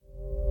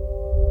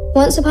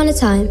Once upon a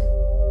time,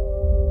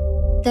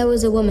 there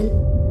was a woman.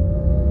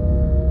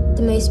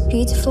 The most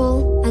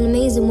beautiful and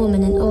amazing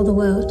woman in all the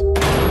world.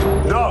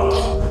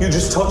 No! You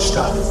just touched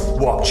her.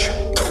 Watch.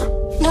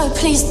 No,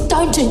 please,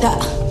 don't do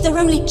that. They're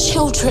only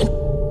children.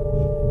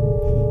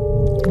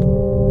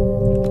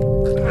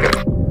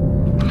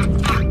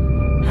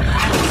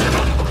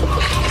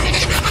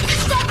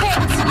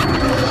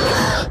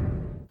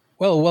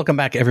 Well, welcome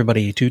back,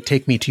 everybody, to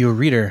Take Me to Your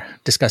Reader,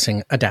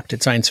 discussing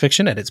adapted science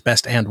fiction at its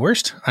best and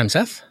worst. I'm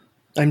Seth.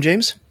 I'm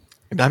James.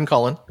 And I'm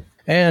Colin.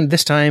 And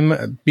this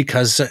time,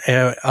 because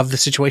of the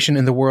situation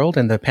in the world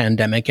and the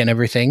pandemic and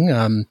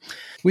everything,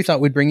 we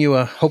thought we'd bring you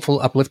a hopeful,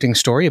 uplifting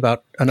story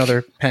about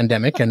another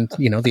pandemic and,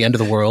 the end of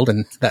the world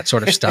and that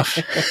sort of stuff.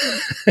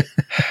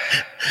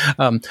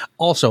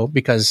 Also,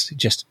 because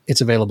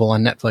it's available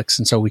on Netflix,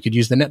 and so we could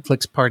use the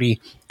Netflix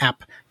Party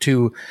app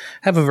to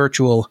have a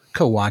virtual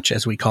co-watch,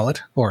 as we call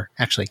it, or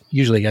actually,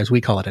 usually as we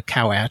call it, a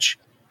cow-atch.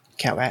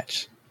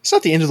 Cow-atch. It's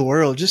not the end of the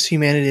world, just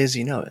humanity as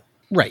you know it.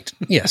 Right,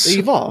 yes. They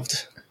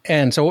evolved.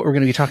 And so what we're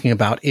going to be talking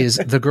about is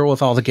The Girl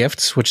with All the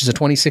Gifts, which is a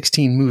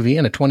 2016 movie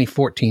and a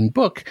 2014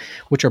 book,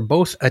 which are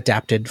both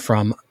adapted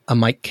from by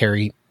Mike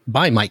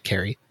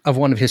Carey, of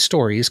one of his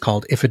stories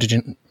called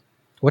Iphigenia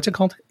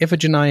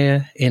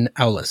in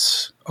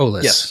Aulis.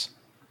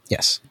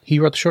 Yes. He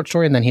wrote the short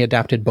story, and then he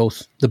adapted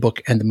both the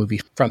book and the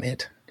movie from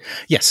it.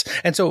 Yes.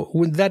 And so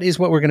that is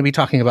what we're going to be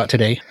talking about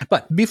today.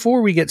 But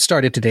before we get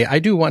started today, I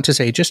do want to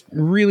say just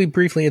really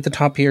briefly at the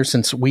top here,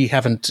 since we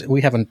haven't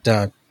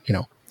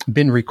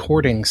been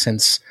recording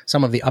since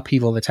some of the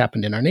upheaval that's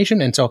happened in our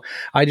nation. And so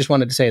I just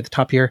wanted to say at the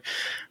top here,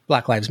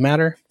 Black Lives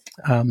Matter.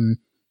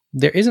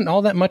 There isn't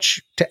all that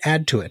much to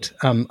add to it,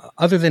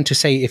 other than to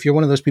say, if you're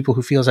one of those people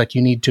who feels like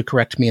you need to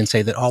correct me and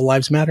say that all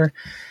lives matter,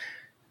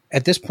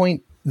 at this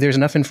point, there's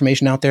enough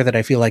information out there that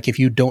I feel like if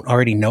you don't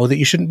already know that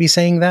you shouldn't be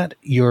saying that,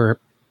 you're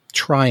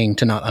trying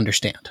to not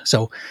understand.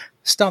 So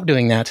stop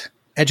doing that.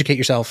 Educate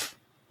yourself.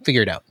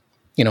 Figure it out.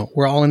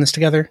 We're all in this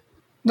together.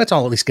 Let's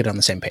all at least get on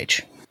the same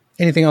page.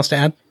 Anything else to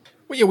add?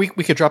 Well, yeah, we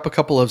could drop a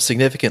couple of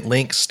significant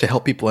links to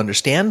help people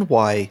understand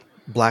why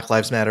Black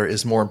Lives Matter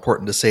is more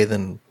important to say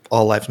than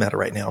all lives matter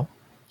right now.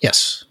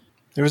 Yes.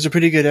 There was a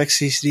pretty good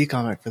XCCD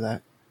comic for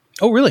that.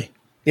 Oh, really?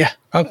 Yeah.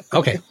 Oh,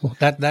 okay. Well,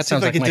 that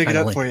sounds like my kind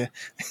of link. I can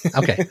dig it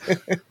Okay. up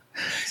for you.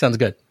 Sounds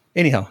good.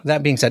 Anyhow,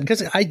 that being said,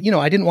 because I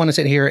didn't want to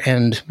sit here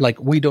and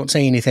we don't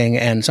say anything,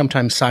 and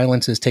sometimes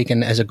silence is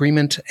taken as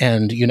agreement,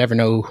 and you never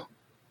know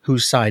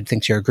whose side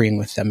thinks you're agreeing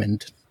with them,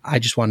 and I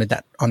just wanted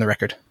that on the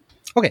record.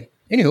 Okay.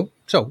 Anywho,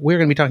 so we're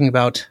going to be talking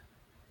about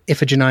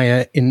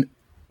Iphigenia in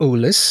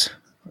Aulis.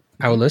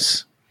 I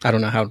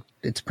don't know how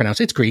it's pronounced.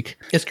 It's Greek.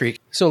 It's Greek.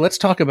 So let's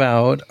talk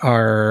about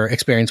our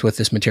experience with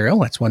this material.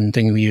 That's one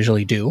thing we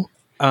usually do.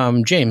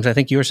 James, I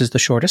think yours is the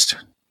shortest.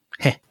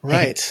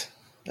 Right.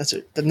 That's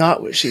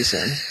not what she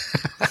said.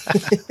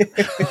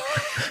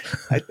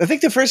 I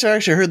think the first time I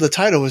actually heard the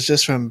title was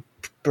just from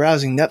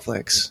browsing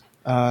Netflix.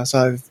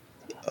 So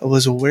I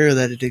was aware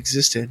that it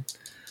existed.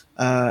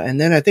 And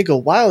then I think a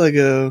while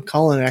ago,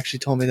 Colin actually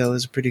told me that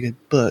was a pretty good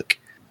book.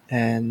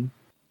 And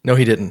No,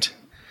 he didn't.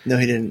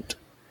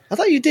 I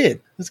thought you did.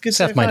 It was good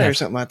Seth might sci-fi have. or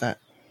something like that.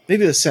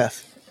 Maybe it was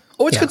Seth.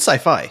 Oh, it's good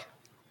sci-fi.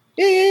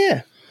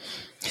 Yeah.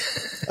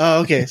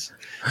 Oh, okay.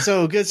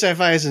 So good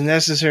sci-fi isn't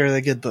necessarily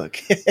a good book.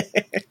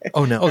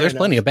 Oh, no. Oh, there's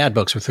plenty of bad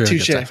books with really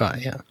good Touche.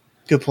 sci-fi. Yeah.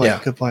 Good point. Yeah.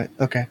 Good point.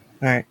 Okay.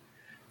 All right.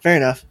 Fair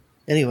enough.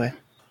 Anyway,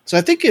 so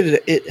I think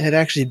it had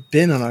actually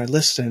been on our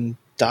list and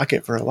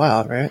docket for a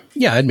while, right?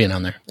 Yeah, I'd been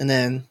on there. And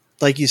then,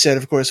 like you said,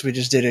 of course, we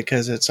just did it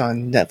because it's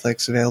on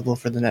Netflix, available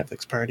for the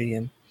Netflix Party,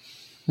 and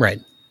Right.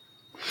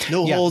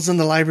 no holes in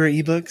the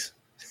library ebooks.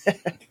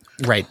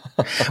 Right.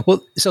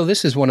 Well, so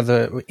this is one of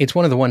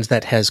the ones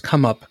that has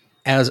come up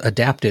as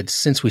adapted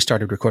since we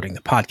started recording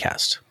the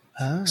podcast.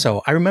 Oh,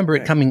 So I remember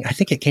it coming, I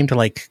think it came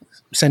to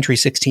Century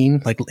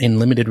 16, in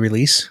limited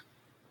release.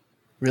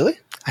 really?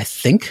 I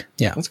think.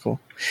 Yeah. That's cool.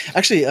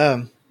 Actually,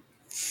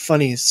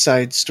 funny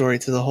side story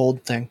to the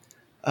hold thing.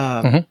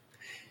 I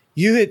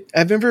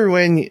remember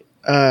when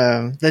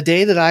the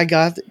day that I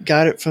got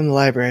it from the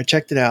library, I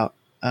checked it out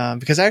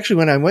because actually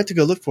when I went to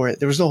go look for it,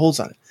 there was no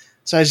holds on it.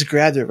 So I just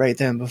grabbed it right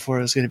then before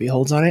it was going to be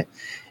holds on it.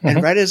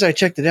 And right as I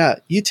checked it out,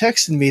 you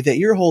texted me that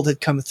your hold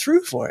had come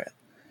through for it.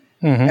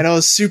 And I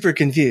was super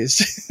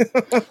confused.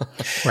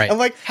 Right. I'm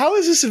like, how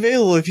is this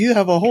available if you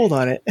have a hold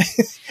on it?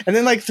 And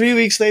then 3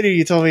 weeks later,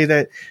 you told me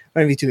that,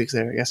 maybe 2 weeks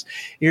later, I guess,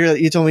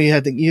 you told me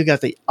you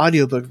got the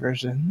audiobook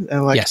version. And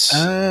I'm like, Yes.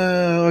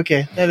 oh,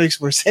 okay. That makes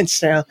more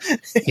sense now.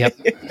 Yep.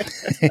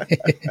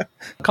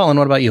 Colin,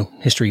 what about you?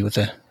 History with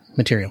the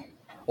material.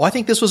 Well, I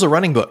think this was a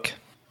running book.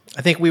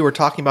 I think we were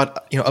talking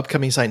about,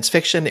 upcoming science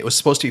fiction. It was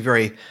supposed to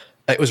be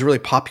it was a really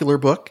popular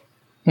book.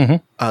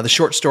 The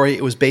short story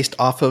it was based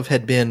off of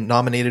had been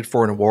nominated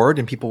for an award,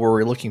 and people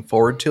were looking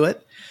forward to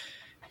it.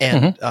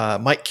 And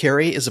Mike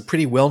Carey is a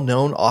pretty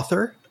well-known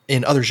author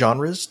in other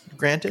genres,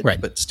 granted, Right.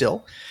 but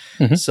still.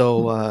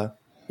 So, I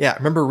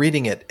remember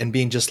reading it and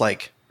being just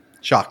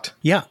shocked.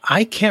 Yeah,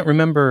 I can't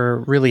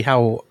remember really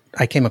how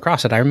I came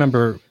across it. I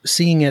remember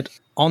seeing it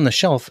on the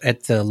shelf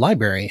at the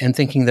library and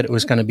thinking that it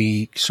was going to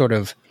be sort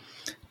of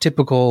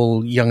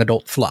typical young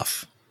adult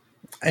fluff,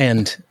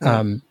 and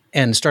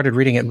started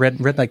reading it.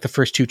 Read like the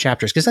first 2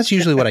 chapters, because that's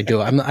usually what I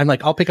do. I'm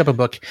like, I'll pick up a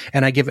book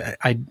and I give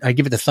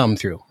it the thumb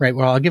through, right?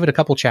 Well, I'll give it a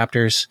couple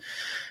chapters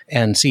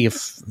and see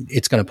if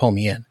it's going to pull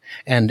me in.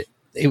 And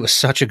it was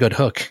such a good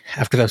hook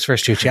after those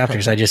first 2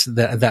 chapters. I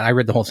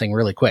read the whole thing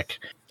really quick.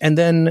 And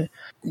then,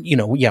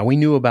 we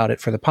knew about it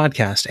for the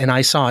podcast, and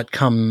I saw it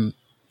come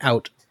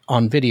out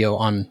on video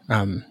on,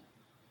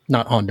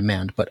 not on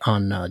demand, but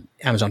on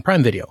Amazon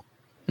Prime Video.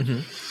 Mm-hmm.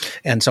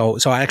 And so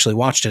I actually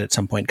watched it at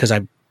some point, because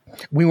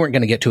we weren't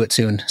going to get to it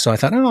soon. So I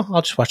thought,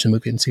 I'll just watch the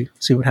movie and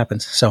see what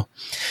happens. So,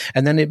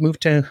 and then it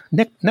moved to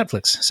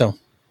Netflix. So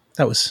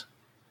that was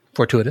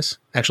fortuitous,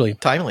 actually.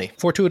 Timely.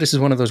 Fortuitous is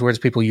one of those words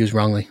people use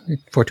wrongly.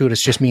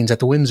 Fortuitous just means at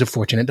the whims of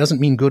fortune. It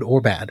doesn't mean good or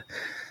bad.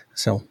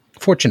 So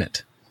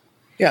fortunate.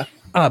 Yeah.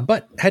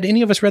 But had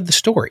any of us read the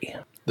story?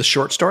 The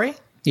short story?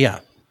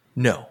 Yeah.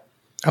 No.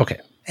 Okay.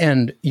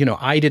 And,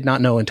 I did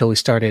not know until you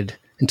started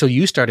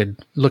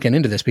looking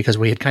into this, because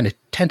we had kind of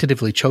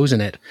tentatively chosen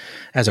it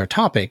as our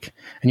topic.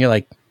 And you're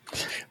like,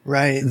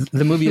 right,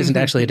 the movie isn't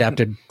actually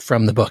adapted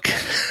from the book.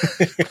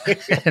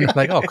 And I'm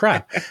like, oh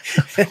crap.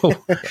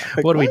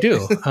 What do we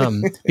do?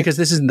 Because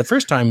this isn't the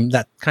first time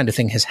that kind of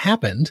thing has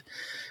happened.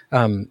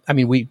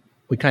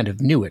 We kind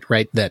of knew it,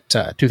 right? That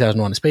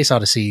 2001: A Space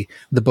Odyssey,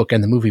 the book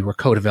and the movie were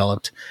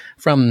co-developed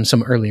from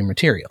some earlier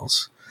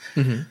materials.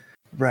 Mm-hmm.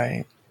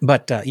 Right.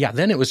 But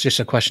then it was just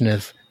a question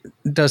of,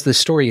 does this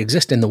story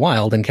exist in the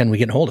wild, and can we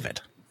get hold of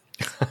it?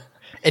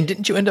 And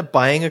didn't you end up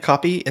buying a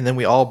copy, and then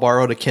we all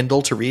borrowed a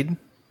Kindle to read?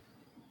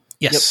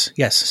 Yes, yep.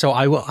 Yes. So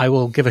I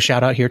will give a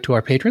shout out here to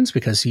our patrons,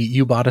 because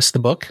you bought us the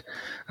book.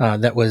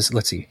 That was,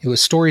 let's see, it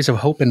was Stories of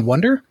Hope and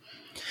Wonder,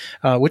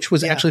 which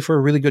was actually for a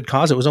really good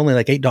cause. It was only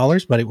like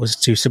 $8, but it was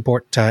to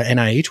support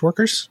NIH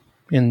workers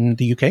in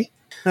the UK.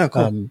 Oh,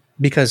 cool.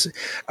 Because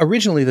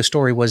originally the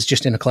story was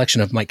just in a collection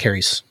of Mike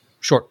Carey's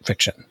short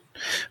fiction,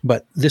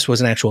 but this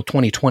was an actual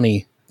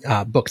 2020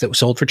 book that was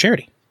sold for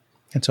charity.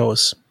 And so it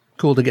was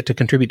cool to get to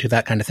contribute to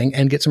that kind of thing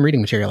and get some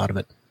reading material out of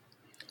it.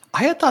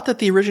 I had thought that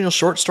the original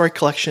short story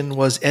collection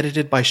was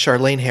edited by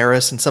Charlaine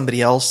Harris and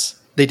somebody else.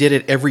 They did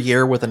it every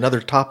year with another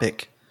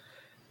topic.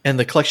 And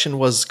the collection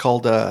was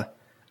called An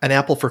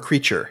Apple for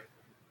Creature.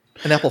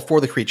 An Apple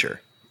for the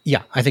Creature.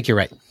 Yeah, I think you're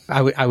right.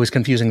 I was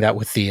confusing that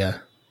with the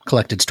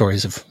collected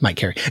stories of Mike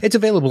Carey. It's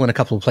available in a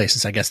couple of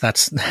places. I guess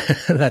that's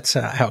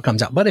how it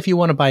comes out. But if you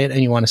want to buy it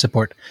and you want to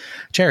support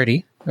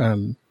charity,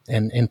 and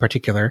in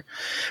particular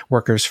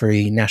workers for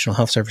the National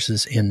Health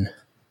Services in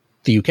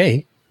the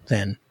UK,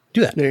 then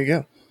do that. There you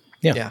go.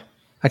 Yeah.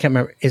 I can't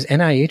remember. Is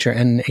NIH or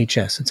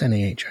NHS? It's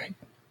NIH, right?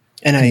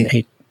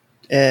 NIH.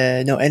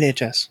 No,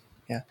 NHS.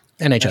 Yeah.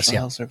 NHS, National yeah.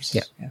 Health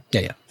Services.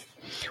 Yeah.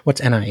 What's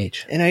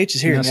NIH? NIH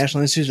is here,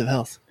 National Institute of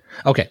Health.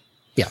 Okay.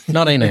 Yeah,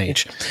 not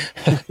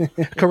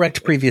NIH.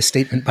 Correct previous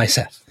statement by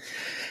Seth.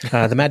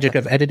 The magic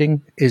of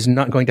editing is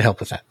not going to help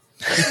with that.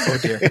 Oh,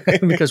 dear.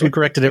 Because we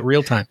corrected it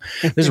real time.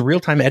 This is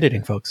real-time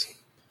editing, folks.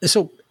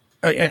 So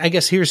I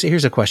guess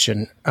here's a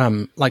question.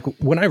 Like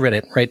when I read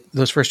it, right,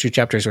 those first 2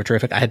 chapters were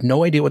terrific. I had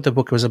no idea what the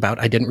book was about.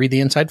 I didn't read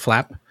the inside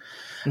flap.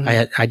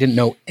 Mm-hmm. I didn't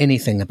know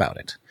anything about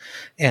it.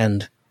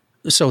 And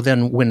so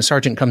then when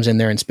Sergeant comes in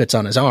there and spits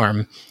on his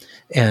arm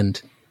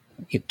and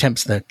he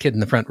tempts the kid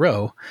in the front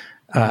row,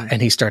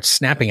 and he starts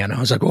snapping at him, I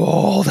was like,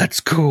 oh, that's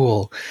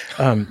cool.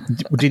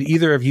 Did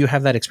either of you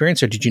have that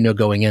experience, or did you know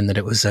going in that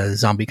it was a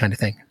zombie kind of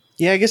thing?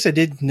 Yeah, I guess I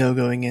did know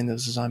going in it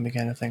was a zombie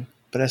kind of thing,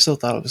 but I still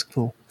thought it was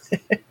cool.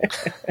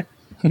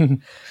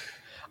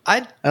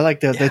 I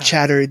like the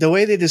chatter, the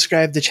way they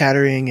described the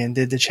chattering and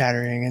did the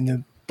chattering,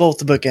 and both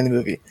the book and the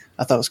movie.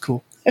 I thought it was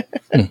cool.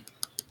 I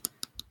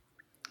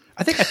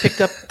think I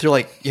picked up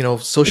through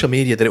social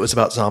media that it was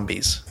about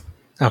zombies.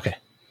 Okay.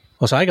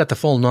 Well, so I got the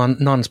full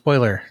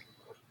non-spoiler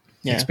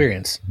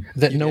experience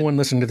that no one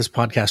listening to this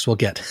podcast will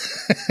get.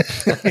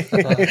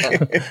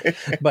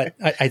 But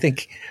I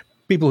think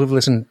people who've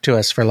listened to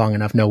us for long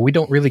enough know we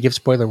don't really give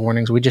spoiler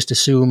warnings. We just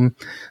assume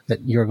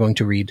that you're going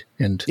to read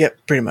and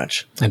pretty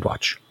much, and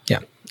watch. Yeah.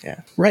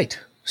 Right.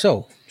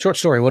 So, short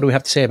story. What do we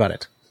have to say about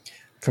it?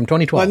 From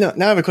 2012. Well,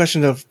 now I have a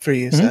question for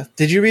you, Seth.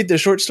 Did you read the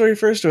short story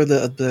first or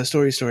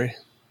the story?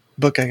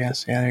 Book, I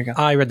guess. Yeah, there you go.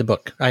 I read the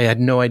book. I had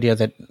no idea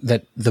that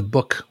the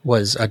book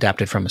was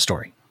adapted from a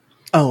story.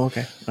 Oh,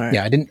 okay. All right.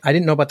 Yeah, I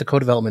didn't know about the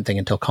co-development thing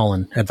until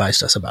Colin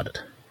advised us about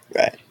it.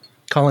 Right.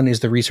 Colin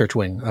is the research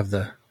wing of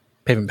the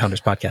Pavement Pounders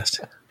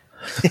podcast.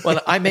 Well,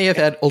 I may have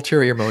had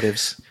ulterior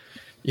motives.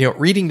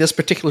 Reading this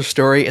particular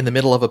story in the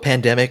middle of a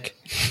pandemic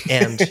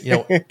and,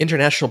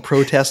 international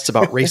protests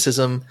about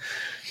racism.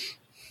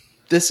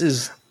 This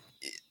is,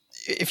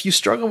 if you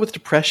struggle with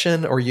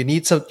depression or you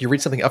read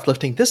something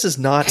uplifting, this is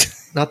not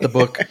the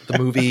book, the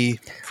movie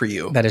for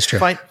you. That is true.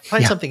 Find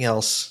something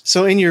else.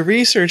 So in your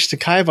research to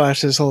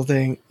kibosh this whole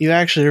thing, you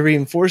actually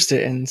reinforced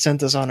it and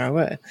sent us on our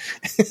way.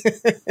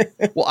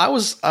 Well, I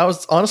was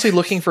honestly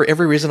looking for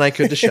every reason I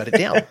could to shut it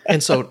down.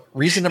 And so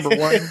reason number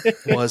 1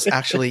 was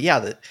actually,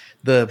 that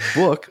the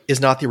book is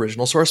not the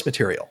original source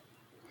material.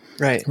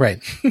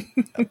 Right.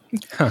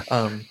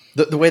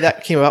 The way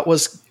that came about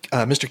was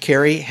Mr.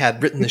 Carey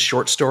had written this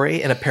short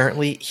story, and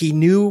apparently he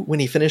knew when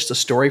he finished the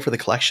story for the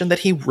collection that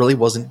he really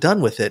wasn't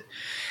done with it.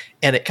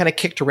 And it kind of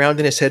kicked around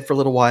in his head for a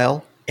little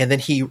while. And then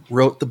he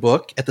wrote the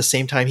book. At the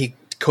same time, he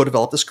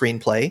co-developed the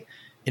screenplay.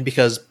 And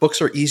because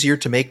books are easier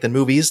to make than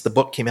movies, the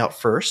book came out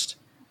first.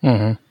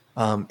 Mm-hmm.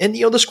 And, the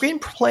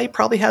screenplay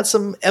probably had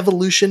some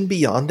evolution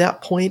beyond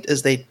that point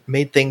as they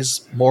made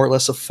things more or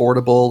less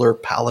affordable or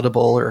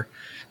palatable, or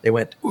they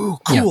went, ooh,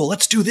 cool,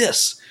 let's do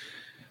this.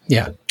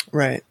 Yeah.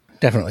 Right.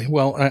 Definitely.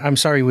 Well, I'm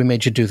sorry we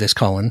made you do this,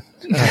 Colin.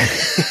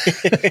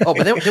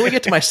 But then we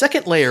get to my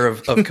second layer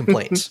of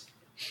complaints.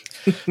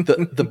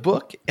 The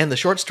book and the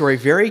short story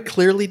very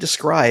clearly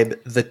describe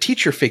the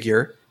teacher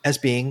figure as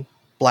being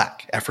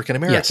Black, African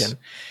American. Yes.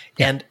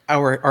 Yeah. And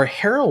our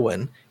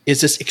heroine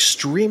is this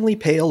extremely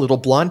pale little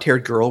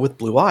blonde-haired girl with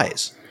blue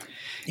eyes.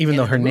 Even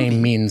though her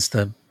name means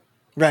the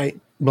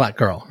Black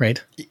girl,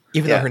 right?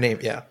 Even though her name,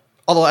 yeah.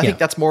 Although I think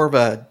that's more of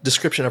a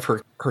description of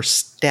her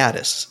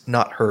status,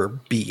 not her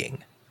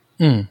being.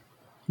 Mm.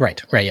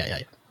 Right, yeah.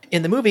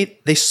 In the movie,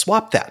 they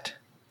swapped that.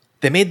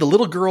 They made the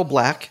little girl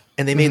black,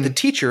 and they made the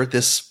teacher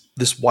this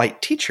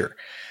white teacher.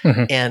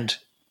 Mm-hmm. And,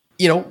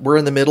 we're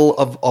in the middle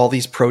of all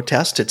these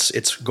protests.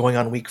 It's going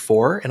on week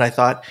 4, and I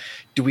thought,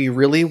 do we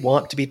really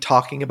want to be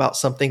talking about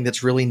something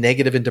that's really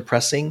negative and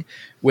depressing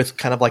with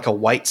kind of like a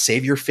white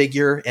savior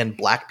figure and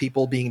Black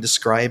people being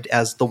described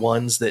as the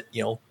ones that,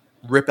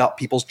 rip out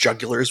people's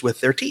jugulars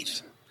with their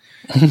teeth?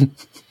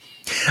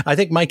 I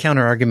think my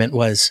counter argument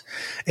was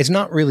it's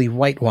not really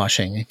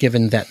whitewashing,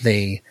 given that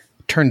they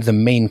turned the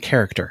main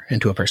character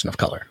into a person of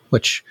color,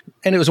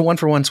 and it was a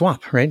 1-for-1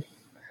 swap, right?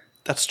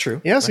 That's true.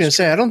 Yeah, I was going to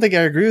say, I don't think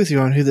I agree with you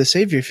on who the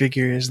savior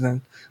figure is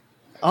then.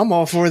 I'm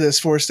all for this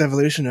forced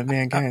evolution of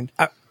mankind.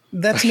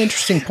 That's an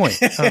interesting point.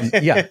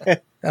 Yeah.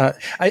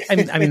 I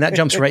mean, that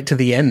jumps right to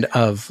the end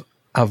of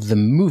the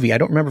movie. I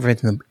don't remember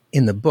if it's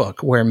in the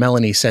book where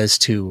Melanie says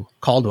to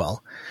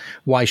Caldwell,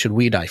 why should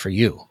we die for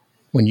you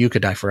when you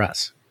could die for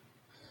us?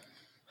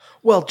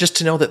 Well, just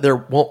to know that there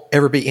won't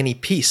ever be any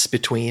peace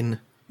between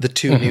the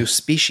two new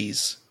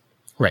species.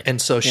 Right.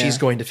 And so she's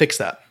going to fix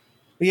that.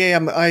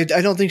 Yeah, I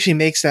don't think she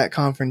makes that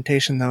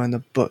confrontation, though, in the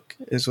book,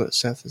 is what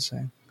Seth is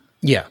saying.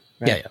 Yeah.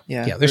 Right?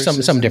 Yeah. There's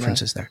some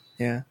differences there.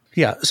 Yeah.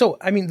 Yeah. So,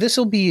 I mean, this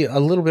will be a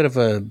little bit of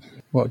a,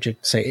 what would you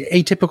say,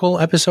 atypical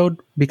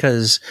episode,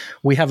 because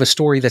we have a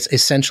story that's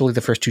essentially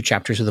the first 2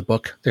 chapters of the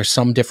book. There's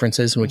some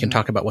differences, and we can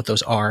talk about what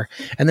those are.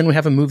 And then we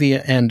have a movie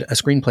and a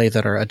screenplay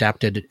that are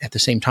adapted at the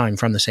same time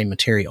from the same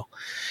material.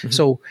 Mm-hmm.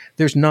 So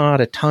there's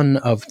not a ton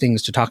of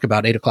things to talk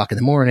about 8 o'clock in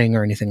the morning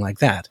or anything like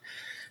that,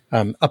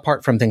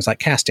 apart from things like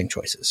casting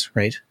choices,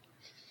 right?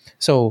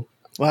 So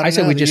I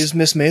said we just use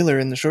Miss Mailer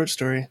in the short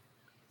story.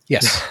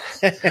 Yes.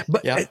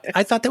 But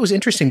I thought that was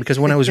interesting because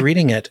when I was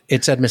reading it,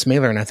 it said Miss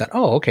Mailer, and I thought,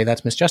 oh, okay,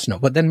 that's Miss Justineau.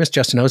 But then Miss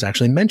Justineau is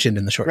actually mentioned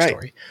in the short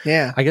story.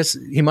 Yeah. I guess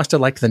he must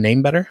have liked the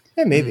name better.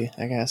 Yeah, maybe,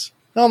 I guess.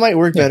 Well, it might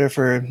work better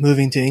for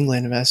moving to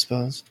England, I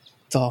suppose.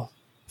 It's all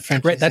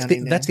French. Right, that's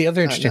the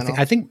other interesting thing.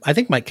 I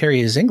think Mike Carey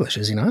is English,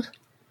 is he not?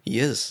 He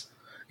is.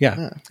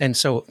 Yeah. And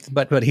so,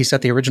 but he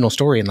set the original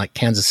story in like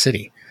Kansas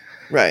City.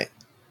 Right.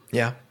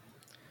 Yeah.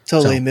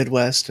 Totally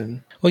Midwest.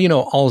 And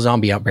well, all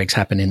zombie outbreaks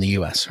happen in the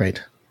U.S.,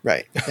 right?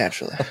 Right,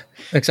 naturally.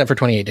 Except for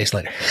 28 Days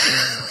Later.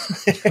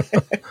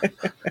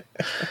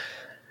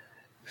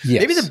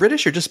 Yes. Maybe the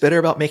British are just better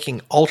about making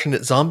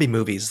alternate zombie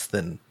movies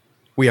than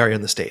we are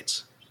in the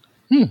States.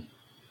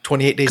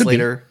 28 Days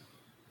Later,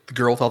 The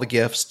Girl with All the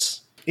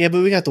Gifts. Yeah,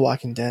 but we got The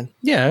Walking Dead.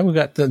 Yeah, we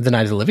got the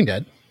Night of the Living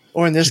Dead.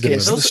 Or in this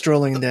case, The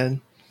Strolling Dead.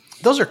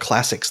 Those are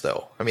classics,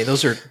 though. I mean,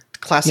 those are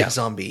classic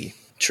zombie.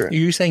 True. Are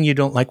you saying you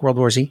don't like World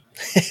War Z?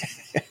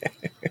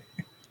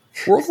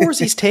 World War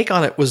Z's take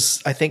on it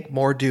was, I think,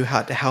 more due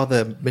to how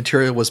the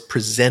material was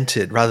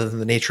presented rather than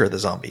the nature of the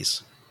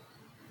zombies.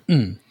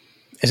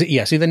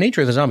 Yeah, see, the nature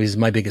of the zombies is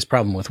my biggest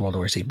problem with World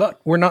War Z. But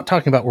we're not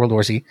talking about World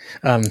War Z.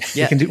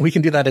 We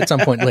can do that at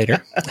some point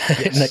later.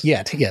 Not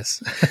yet,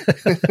 yes.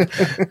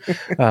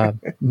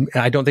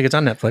 I don't think it's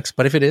on Netflix,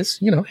 but if it is,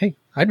 hey,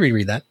 I'd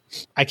reread that.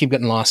 I keep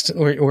getting lost.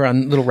 We're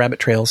on little rabbit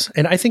trails,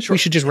 and I think we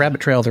should just rabbit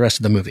trail the rest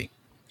of the movie.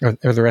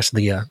 Or the rest of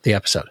the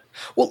episode.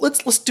 Well,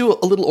 let's do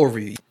a little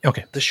overview.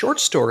 Okay. The short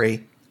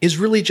story is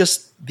really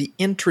just the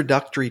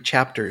introductory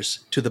chapters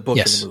to the book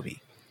and the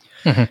movie.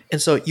 Mm-hmm.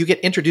 And so you get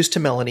introduced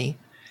to Melanie,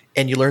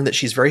 and you learn that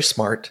she's very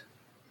smart,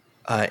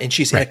 and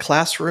she's in a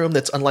classroom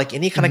that's unlike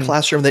any kind of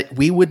classroom that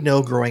we would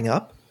know growing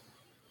up,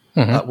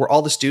 where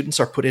all the students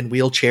are put in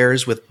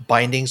wheelchairs with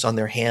bindings on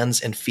their hands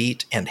and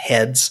feet and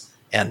heads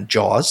and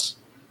jaws.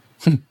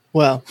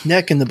 Well,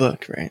 neck in the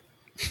book, right?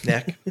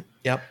 Neck.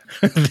 Yep.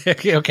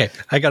 Okay.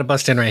 I got to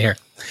bust in right here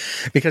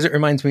because it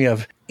reminds me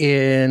of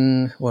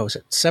in,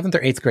 7th or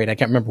 8th grade. I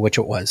can't remember which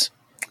it was.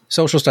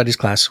 Social studies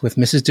class with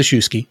Mrs.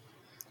 Dashewski,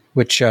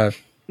 which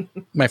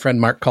my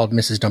friend Mark called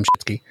Mrs.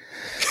 Dumbshitsky.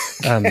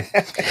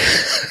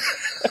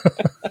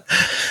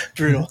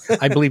 Brutal.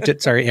 I believed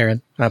it. Sorry,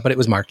 Aaron. But it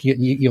was Mark.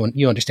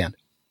 You understand.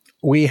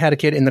 We had a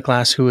kid in the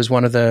class who was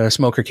one of the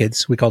smoker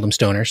kids. We called them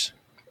stoners.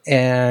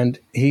 and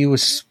he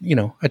was,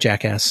 a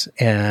jackass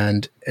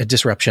and a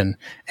disruption.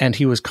 And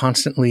he was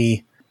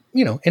constantly,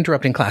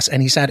 interrupting class.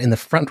 And he sat in the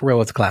front row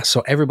of the class,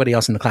 so everybody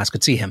else in the class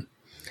could see him.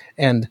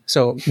 And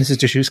so Mrs.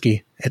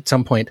 Dashewski at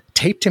some point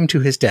taped him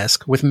to his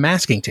desk with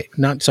masking tape.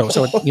 Not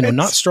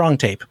not strong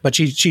tape, but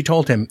she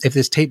told him, if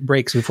this tape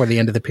breaks before the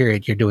end of the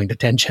period, you're doing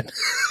detention.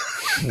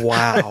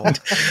 Wow.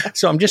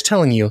 So I'm just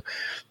telling you,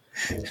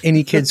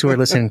 any kids who are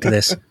listening to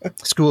this,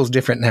 school's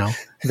different now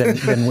than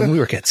when we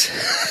were kids.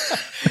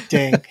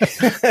 Dang.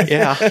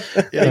 Yeah,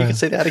 you can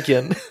say that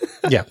again.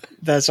 Yeah.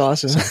 That's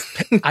awesome.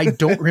 I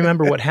don't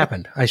remember what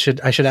happened. I should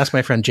ask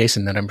my friend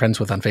Jason that I'm friends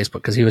with on Facebook,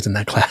 because he was in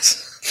that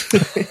class.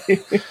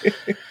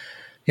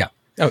 Yeah.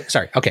 Oh,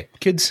 sorry. Okay.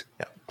 Kids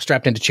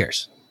strapped into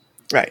chairs.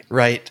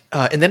 Right.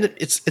 And then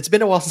it's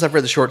been a while since I've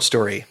read the short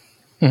story.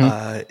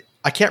 Mm-hmm.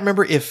 I can't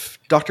remember if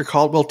Dr.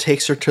 Caldwell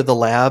takes her to the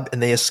lab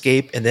and they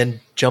escape and then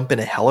jump in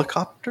a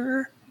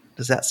helicopter.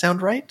 Does that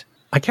sound right?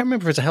 I can't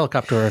remember if it's a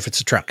helicopter or if it's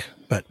a truck,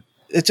 but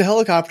it's a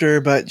helicopter,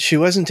 but she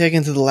wasn't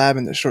taken to the lab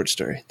in the short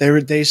story.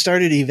 They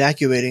started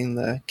evacuating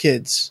the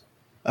kids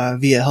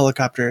via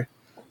helicopter,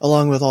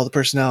 along with all the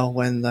personnel,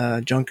 when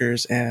the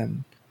Junkers,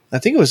 and I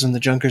think it was when the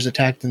Junkers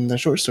attacked in the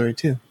short story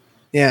too.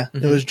 Yeah,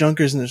 It was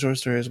Junkers in the short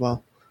story as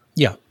well.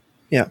 Yeah.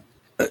 Yeah.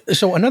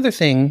 So another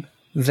thing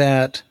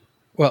that,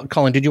 well,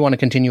 Colin, did you want to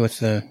continue with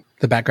the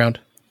background?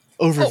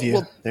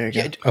 Overview. There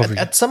you go.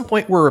 At some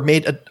point, we're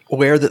made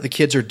aware that the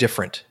kids are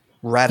different,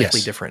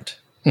 radically different,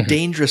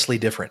 dangerously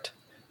different.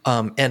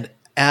 And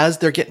as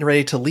they're getting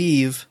ready to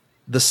leave,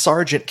 the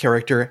sergeant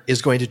character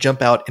is going to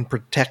jump out and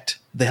protect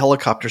the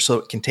helicopter so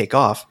it can take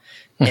off.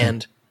 Mm-hmm.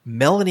 And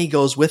Melanie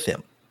goes with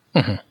him.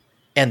 Mm-hmm.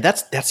 And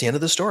that's the end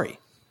of the story.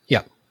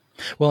 Yeah.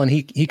 Well, and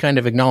he kind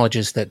of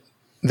acknowledges that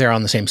they're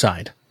on the same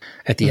side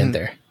at the end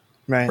there.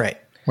 Right.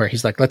 Where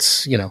he's like,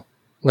 let's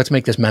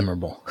make this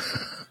memorable.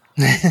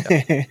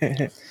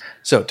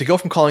 So to go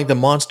from calling them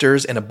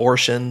monsters and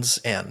abortions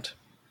and,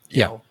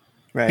 you know,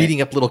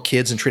 beating up little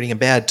kids and treating them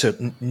bad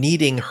to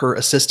needing her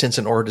assistance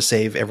in order to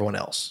save everyone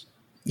else.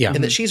 Yeah.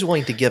 And that she's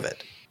willing to give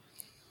it.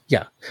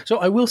 Yeah. So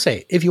I will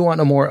say, if you want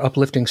a more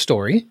uplifting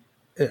story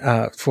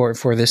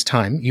for this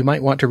time, you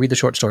might want to read the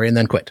short story and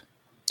then quit.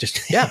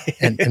 Just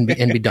and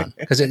be done.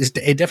 Because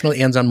it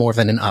definitely ends on more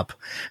than an up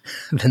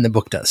than the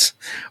book does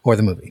or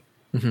the movie.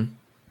 Mm-hmm.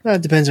 Well,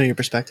 it depends on your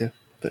perspective,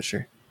 but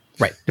sure.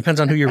 Right. Depends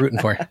on who you're rooting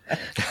for.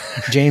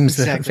 James,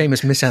 the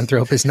famous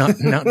misanthrope, is not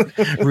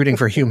rooting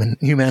for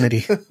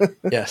humanity.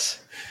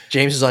 Yes.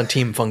 James is on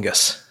Team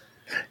Fungus.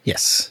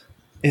 Yes.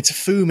 It's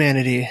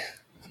Foo-manity.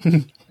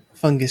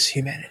 Fungus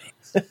humanity.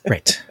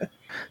 Right.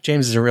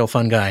 James is a real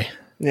fun guy.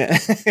 Yeah.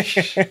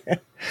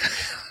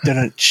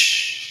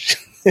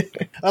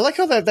 I like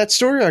how that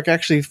story arc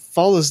actually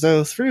follows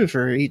through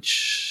for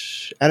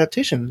each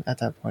adaptation at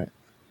that point.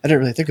 I didn't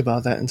really think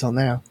about that until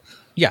now.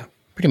 Yeah,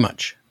 pretty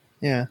much.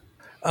 Yeah.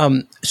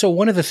 So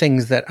one of the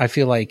things that I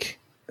feel like,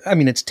 I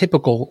mean, it's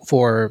typical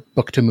for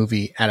book to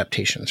movie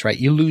adaptations, right?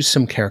 You lose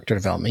some character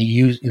development.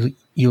 You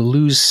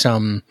lose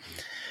some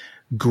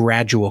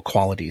gradual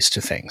qualities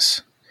to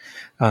things.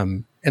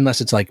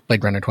 Unless it's like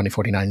Blade Runner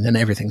 2049, then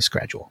everything's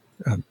gradual.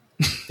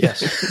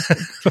 Yes.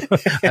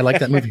 I like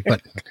that movie,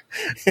 but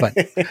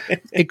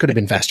it could have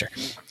been faster.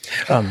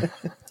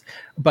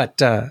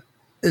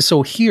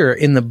 So here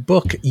in the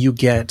book, you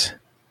get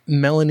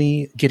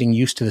Melanie getting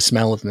used to the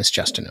smell of Miss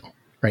Justineau,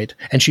 right?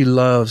 And she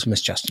loves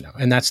Miss Justineau,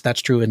 and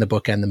that's true in the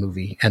book and the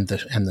movie and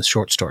the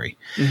short story.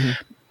 Mm-hmm.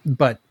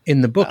 But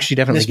in the book, she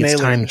definitely gets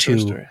time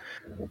to,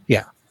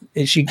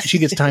 she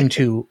gets time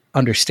to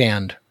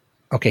understand.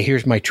 Okay,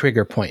 here's my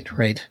trigger point,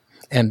 right?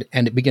 And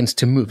it begins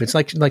to move. It's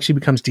like she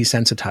becomes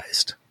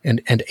desensitized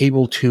and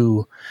able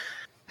to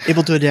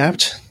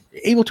adapt,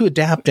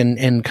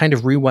 and kind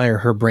of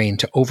rewire her brain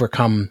to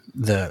overcome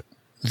the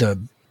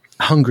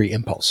hungry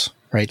impulse,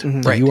 right?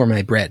 Mm-hmm. Right. You are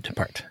my bread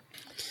part.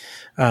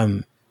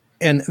 And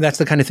that's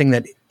the kind of thing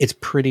that it's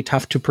pretty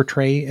tough to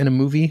portray in a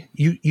movie.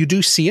 You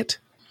do see it.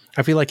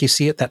 I feel like you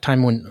see it that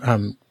time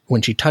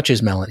when she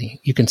touches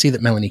Melanie. You can see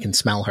that Melanie can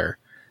smell her.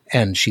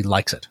 And she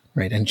likes it,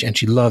 right? And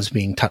she loves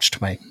being touched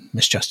by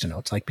Miss Justineau.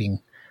 It's like being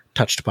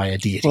touched by a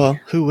deity. Well,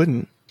 who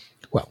wouldn't?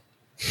 Well,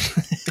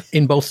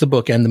 in both the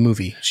book and the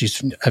movie,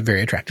 she's a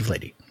very attractive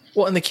lady.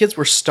 Well, and the kids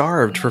were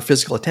starved for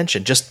physical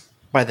attention just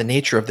by the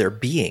nature of their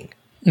being.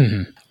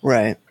 Mm-hmm.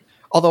 Right.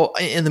 Although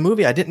in the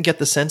movie, I didn't get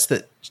the sense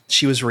that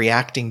she was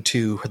reacting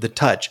to the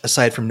touch,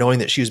 aside from knowing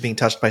that she was being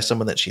touched by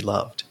someone that she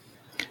loved.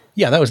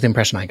 Yeah, that was the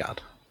impression I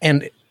got.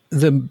 And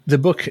the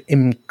book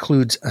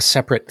includes a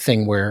separate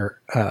thing where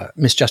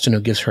Miss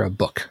Justineau gives her a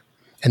book,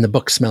 and the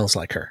book smells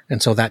like her, and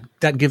so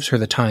that gives her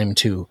the time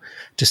to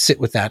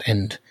sit with that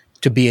and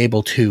to be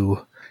able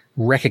to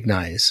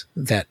recognize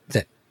that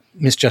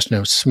Miss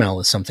Justineau's smell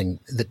is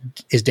something that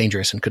is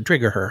dangerous and could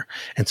trigger her,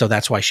 and so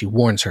that's why she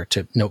warns her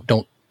to no,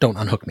 don't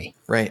unhook me.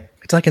 Right.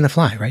 It's like in The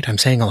Fly, right? I'm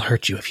saying I'll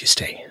hurt you if you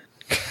stay.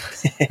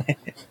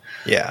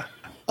 Yeah.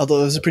 Although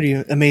it was a pretty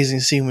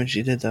amazing scene when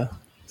she did, though.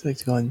 It's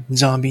like going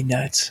zombie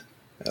nuts.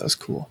 That was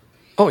cool.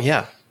 Oh,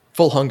 yeah.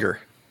 Full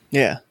hunger.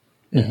 Yeah.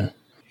 Mm-hmm.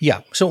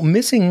 Yeah. So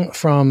missing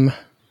from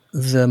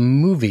the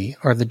movie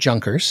are the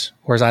Junkers,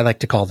 or as I like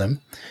to call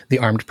them, the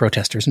armed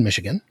protesters in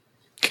Michigan.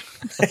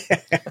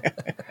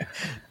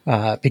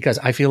 Because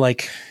I feel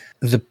like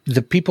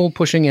the people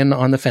pushing in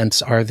on the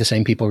fence are the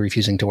same people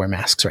refusing to wear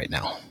masks right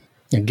now.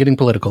 And getting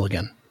political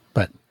again,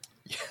 but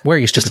wear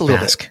your stupid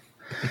mask.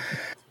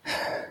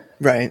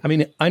 Right. I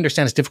mean, I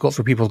understand it's difficult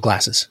for people with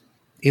glasses.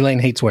 Elaine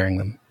hates wearing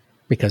them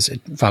because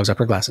it fogs up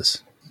her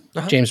glasses.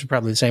 James is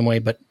probably the same way,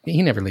 but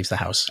he never leaves the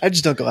house. I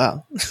just don't go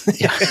out.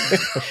 Yeah.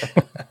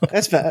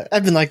 That's bad.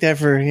 I've been like that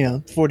for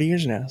 40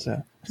 years now.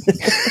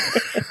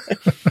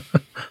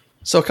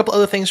 So a couple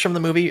other things from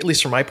the movie, at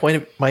least from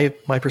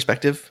my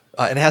perspective,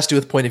 and it has to do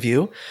with point of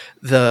view.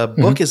 The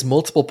book is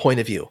multiple point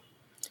of view.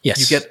 Yes.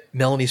 You get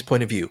Melanie's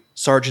point of view,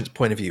 Sargent's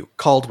point of view,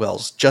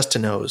 Caldwell's,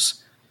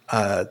 Justino's,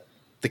 the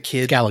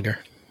kid Gallagher.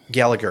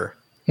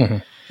 Mm-hmm.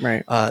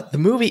 Right. The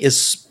movie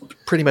is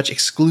pretty much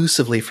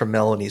exclusively from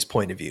Melanie's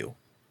point of view.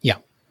 Yeah.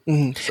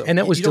 Mm-hmm. So and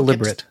that was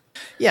deliberate.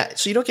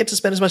 So you don't get to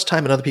spend as much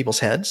time in other people's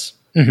heads.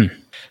 Mm-hmm.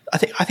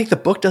 I think the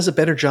book does a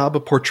better job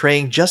of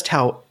portraying just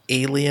how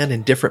alien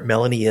and different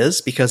Melanie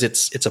is, because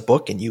it's a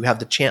book and you have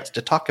the chance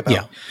to talk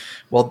about,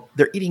 well,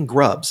 they're eating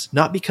grubs,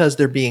 not because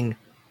they're being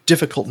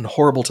difficult and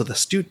horrible to the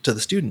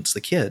students, the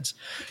kids,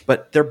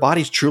 but their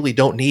bodies truly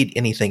don't need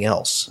anything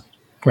else.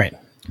 Right.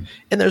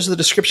 And there's the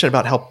description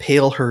about how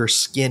pale her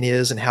skin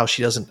is and how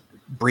she doesn't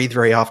breathe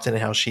very often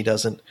and how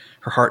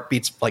her heart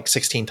beats like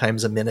 16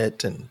 times a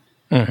minute. And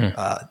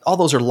all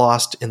those are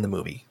lost in the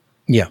movie.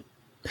 Yeah.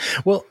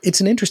 Well,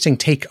 it's an interesting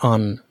take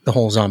on the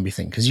whole zombie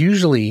thing, because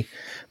usually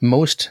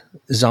most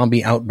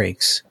zombie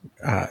outbreaks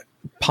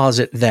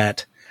posit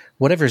that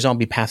whatever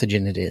zombie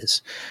pathogen it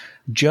is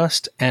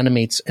just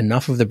animates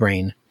enough of the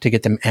brain to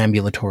get them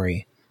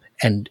ambulatory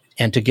and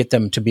to get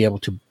them to be able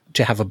to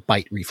have a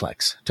bite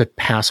reflex to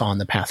pass on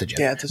the pathogen.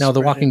 Yeah, now, The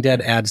Walking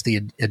Dead adds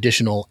the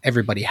additional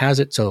everybody has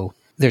it, so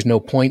there's no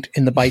point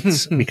in the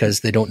bites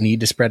because they don't need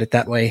to spread it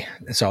that way.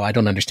 So I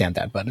don't understand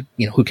that, but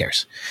who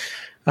cares?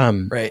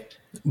 Right.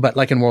 But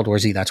like in World War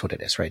Z, that's what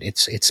it is, right?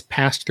 It's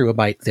passed through a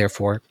bite,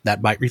 therefore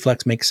that bite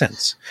reflex makes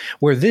sense.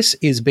 Where this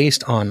is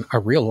based on a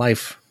real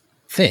life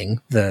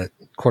thing, the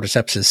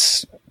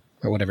cordyceps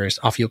or whatever is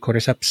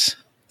Ophiocordyceps.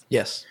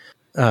 Yes.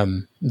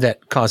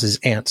 That causes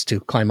ants to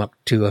climb up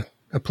to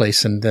a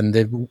place, and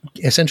then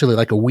essentially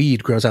like a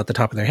weed grows out the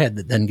top of their head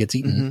that then gets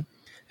eaten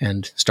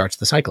and starts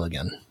the cycle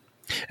again.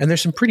 And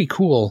there's some pretty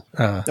cool...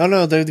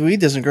 no, the weed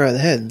doesn't grow out of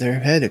the head.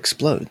 Their head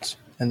explodes,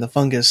 and the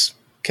fungus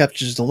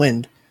captures the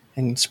wind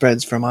and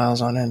spreads for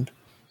miles on end.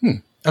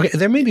 Okay,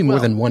 there may be more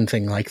than one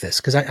thing like this,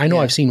 because I know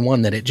I've seen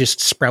one that it just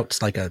sprouts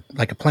like a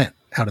plant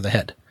out of the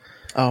head.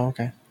 Oh,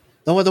 okay.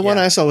 The one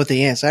I saw with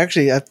the ants, I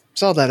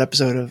saw that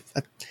episode of...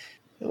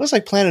 It was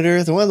like Planet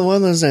Earth, and one of the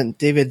ones that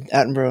David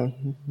Attenborough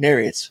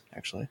narrates,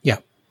 actually. Yeah.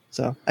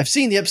 So I've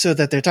seen the episode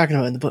that they're talking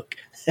about in the book.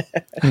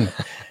 And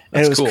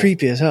it was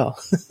creepy as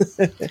hell.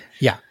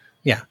 Yeah,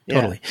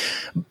 totally.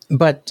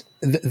 But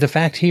the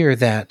fact here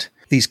that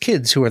these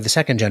kids who are the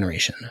second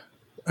generation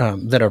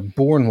that are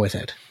born with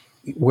it,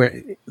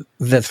 where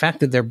the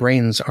fact that their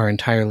brains are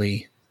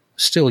entirely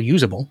still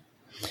usable,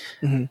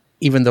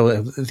 even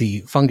though the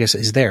fungus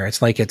is there, it's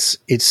like it's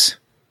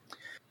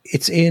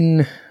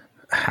in...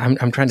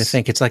 I'm trying to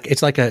think. It's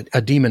like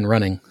a demon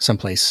running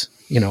someplace,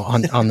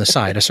 on the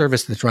side, a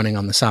service that's running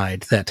on the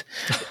side that,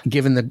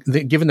 given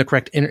the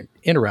correct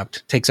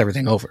interrupt, takes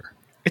everything over.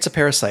 It's a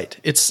parasite.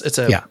 It's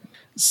a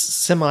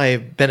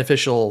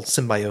semi-beneficial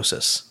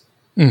symbiosis.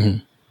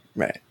 Mm-hmm.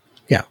 Right.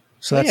 Yeah.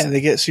 So they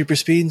get super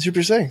speed and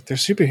super strength. They're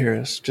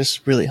superheroes,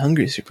 just really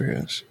hungry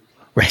superheroes.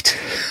 Right.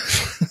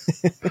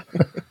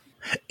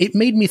 It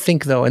made me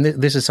think, though, and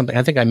this is something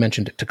I think I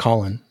mentioned it to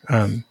Colin.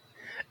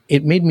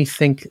 It made me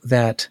think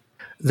that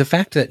the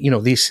fact that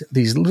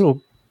these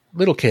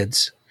little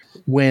kids,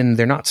 when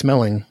they're not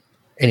smelling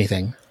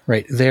anything,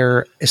 right,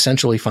 they're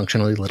essentially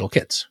functionally little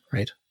kids,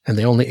 right, and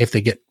if they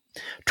get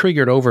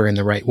triggered over in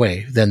the right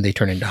way, then they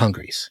turn into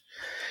hungries.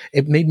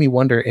 It made me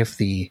wonder if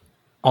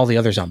all the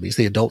other zombies,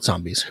 the adult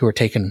zombies who are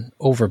taken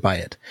over by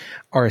it,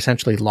 are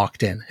essentially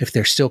locked in, if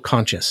they're still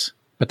conscious,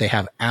 but they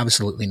have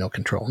absolutely no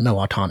control, no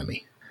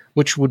autonomy,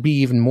 which would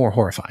be even more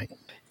horrifying.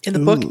 In the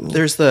book,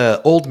 there's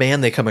the old man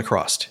they come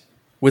across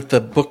with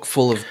the book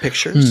full of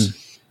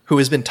pictures who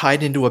has been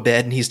tied into a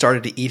bed and he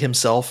started to eat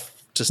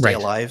himself to stay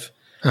alive.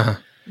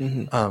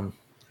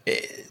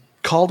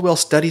 Caldwell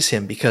studies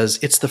him because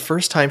it's the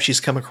first time she's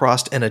come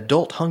across an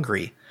adult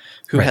hungry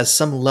who has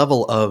some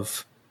level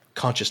of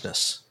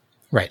consciousness.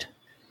 Right.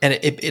 And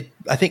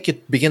I think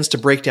it begins to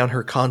break down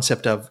her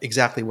concept of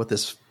exactly what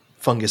this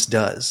fungus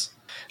does.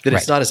 That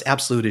it's not as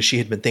absolute as she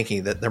had been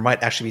thinking, that there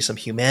might actually be some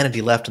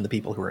humanity left in the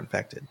people who are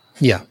infected.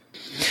 Yeah.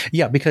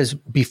 Yeah, because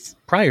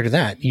prior to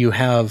that, you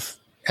have,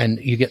 and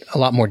you get a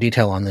lot more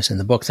detail on this in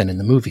the book than in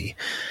the movie,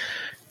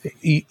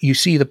 you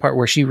see the part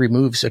where she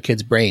removes a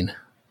kid's brain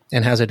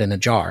and has it in a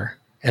jar,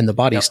 and the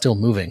body's still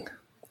moving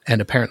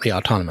and apparently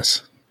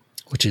autonomous,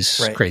 which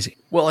is crazy.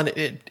 Well, and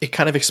it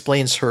kind of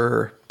explains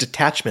her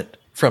detachment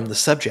from the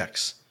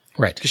subjects.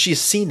 Right. Because she's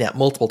seen that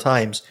multiple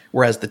times,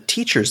 whereas the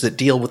teachers that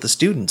deal with the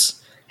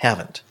students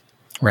haven't.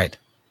 Right.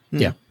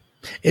 Yeah.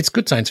 It's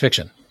good science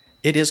fiction.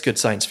 It is good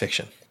science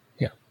fiction.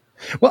 Yeah.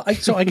 Well,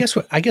 I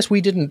guess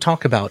we didn't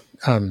talk about.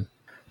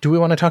 Do we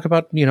want to talk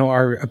about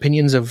our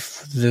opinions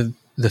of the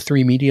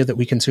three media that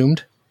we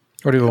consumed,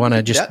 or do we want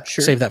to just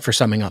save that for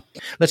summing up?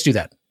 Let's do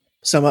that.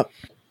 Sum up.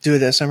 Do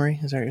that summary.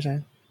 Is that what you're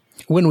saying?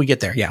 When we get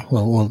there, yeah,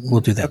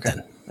 we'll do that then.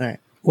 All right.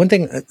 One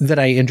thing that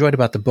I enjoyed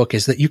about the book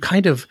is that you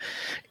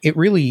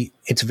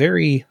it's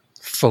very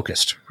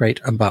focused, right,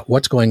 about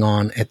what's going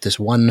on at this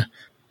one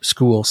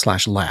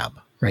school/lab,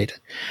 right?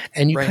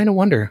 And you kind of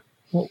wonder,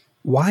 well,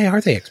 why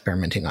are they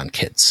experimenting on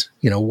kids?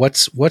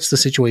 What's the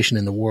situation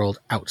in the world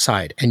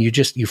outside? And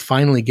you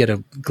finally get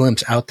a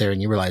glimpse out there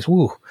and you realize,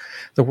 ooh,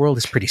 the world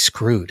is pretty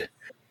screwed.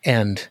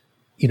 And,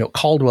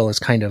 Caldwell is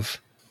kind of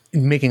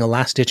making a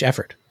last-ditch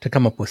effort to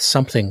come up with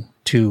something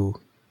to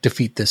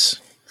defeat this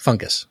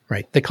fungus,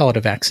 right? They call it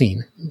a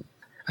vaccine.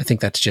 I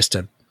think that's just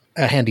a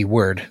handy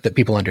word that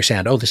people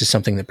understand. Oh, this is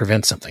something that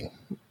prevents something.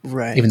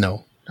 Right. Even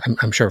though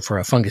I'm sure for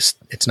a fungus,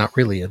 it's not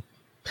really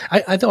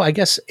though I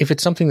guess if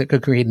it's something that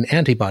could create an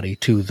antibody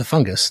to the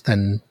fungus,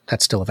 then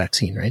that's still a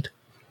vaccine, right?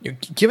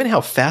 Given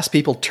how fast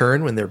people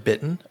turn when they're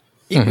bitten,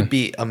 it would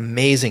be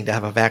amazing to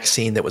have a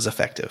vaccine that was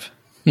effective.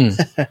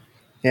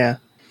 Yeah.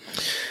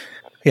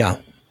 Yeah.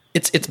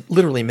 It's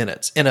literally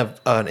minutes, and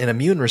an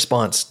immune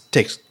response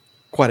takes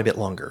quite a bit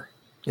longer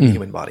in the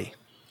human body.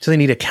 So they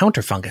need a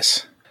counter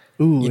fungus.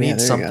 Ooh, you need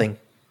something.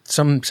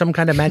 Some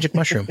kind of magic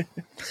mushroom.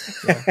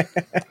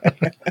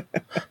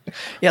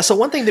 Yeah. So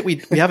one thing that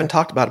we haven't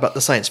talked about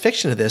the science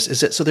fiction of this is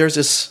that there's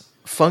this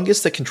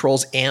fungus that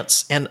controls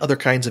ants and other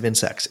kinds of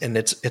insects, and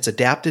it's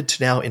adapted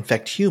to now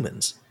infect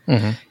humans,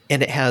 and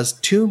it has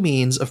two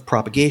means of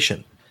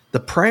propagation. The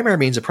primary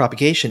means of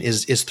propagation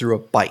is through a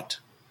bite,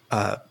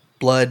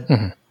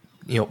 blood,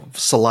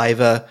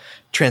 saliva,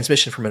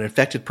 transmission from an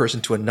infected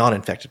person to a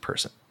non-infected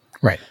person.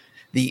 Right.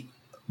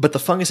 But the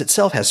fungus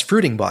itself has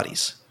fruiting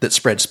bodies that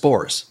spread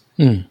spores.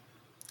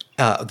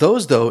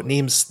 Those, though,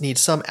 need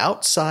some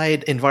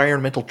outside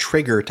environmental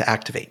trigger to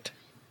activate.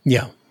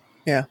 Yeah.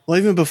 Yeah. Well,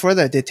 even before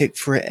that, they take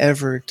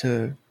forever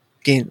to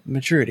gain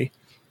maturity,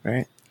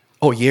 right?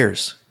 Oh,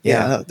 years.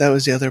 Yeah. That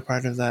was the other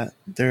part of that.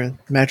 Their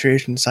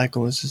maturation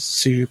cycle was just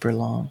super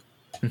long.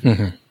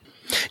 Mm-hmm.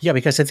 Yeah,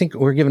 because I think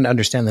we're given to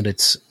understand that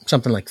it's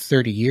something like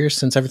 30 years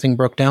since everything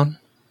broke down.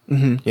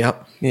 Mm-hmm.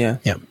 Yep. Yeah.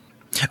 Yeah.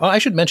 Oh, I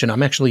should mention,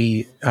 I'm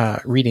actually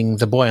reading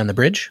The Boy on the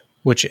Bridge,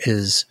 which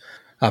is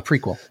a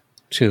prequel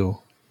to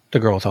The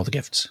Girl with All the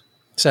Gifts,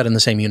 set in the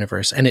same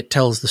universe. And it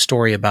tells the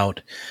story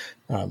about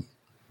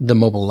the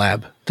mobile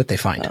lab that they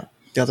find.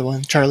 The other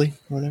one, Charlie,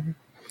 or whatever?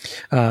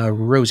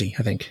 Rosie,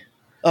 I think.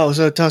 Oh,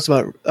 so it talks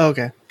about... Oh,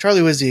 okay.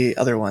 Charlie was the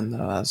other one.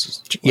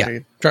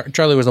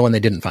 Charlie was the one they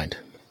didn't find.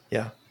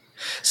 Yeah.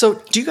 So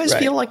do you guys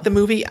feel like the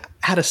movie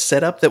had a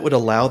setup that would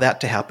allow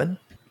that to happen?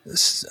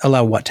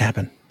 Allow what to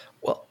happen?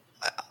 Well,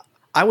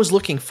 I was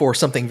looking for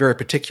something very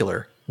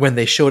particular when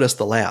they showed us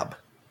the lab.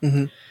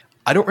 Mm-hmm.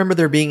 I don't remember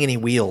there being any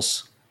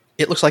wheels.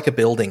 It looks like a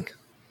building.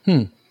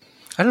 I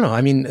don't know.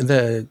 I mean,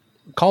 the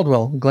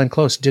Caldwell, Glenn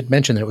Close, did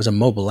mention that it was a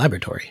mobile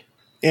laboratory.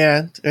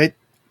 Yeah. I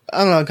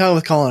don't know. I'm kind of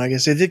with Colin, I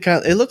guess.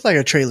 It looked like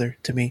a trailer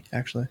to me,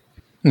 actually.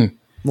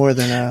 More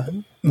than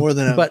a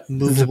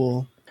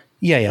movable...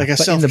 Yeah. Like a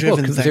but in the book,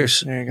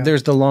 thing.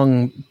 there's the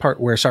long part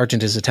where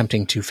Sargent is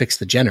attempting to fix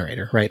the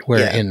generator, right?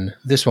 Where in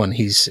this one,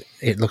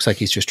 it looks like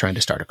he's just trying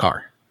to start a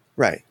car.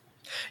 Right.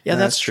 Yeah,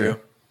 that's true.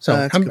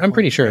 So I'm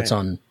pretty sure it's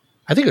on,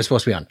 I think it was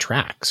supposed to be on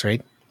tracks,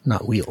 right?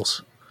 Not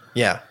wheels.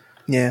 Yeah.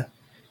 Yeah.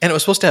 And it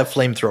was supposed to have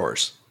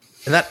flamethrowers.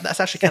 And that's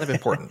actually kind of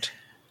important.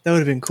 That would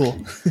have been cool.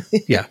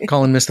 Yeah.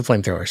 Colin missed the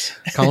flamethrowers.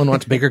 Colin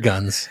wants bigger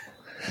guns.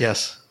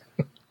 Yes.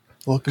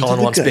 Welcome Colin to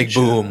the wants gun big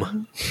show.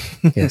 boom.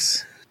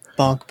 Yes.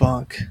 Bonk,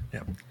 bonk.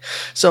 Yeah.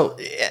 So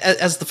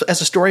as the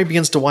story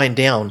begins to wind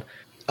down,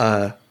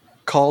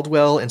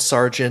 Caldwell and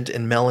Sargent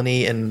and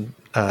Melanie and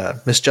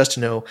Miss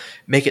Justineau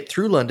make it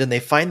through London. They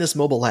find this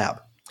mobile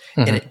lab,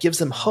 and it gives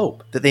them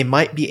hope that they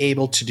might be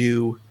able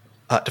to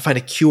find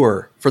a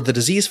cure for the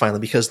disease finally,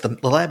 because the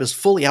lab is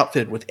fully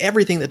outfitted with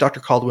everything that Dr.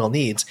 Caldwell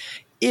needs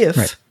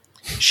if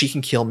she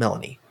can kill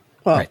Melanie.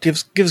 Well,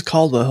 gives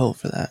Caldwell hope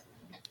for that.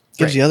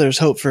 Gives the others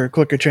hope for a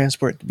quicker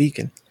transport to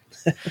Beacon.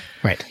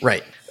 Right.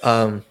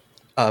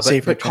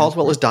 But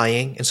Caldwell is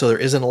dying, and so there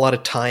isn't a lot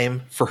of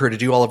time for her to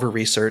do all of her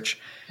research.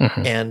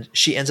 And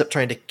she ends up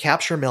trying to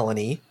capture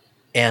Melanie,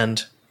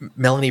 and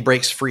Melanie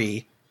breaks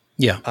free.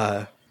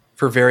 Yeah.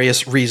 For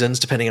various reasons,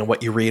 depending on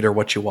what you read or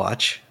what you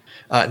watch.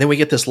 And then we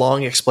get this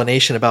long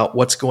explanation about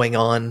what's going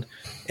on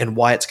and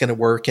why it's going to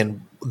work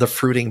and the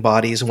fruiting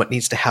bodies and what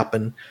needs to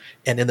happen.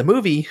 And in the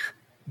movie,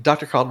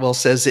 Dr. Caldwell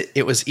says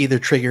it was either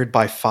triggered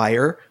by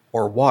fire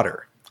or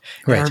water.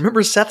 And I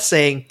remember Seth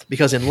saying,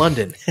 because in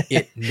London,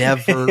 it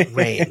never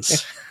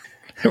rains.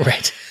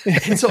 Right.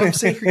 And so I'm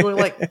sitting here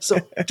going so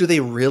do they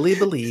really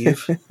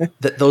believe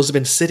that those have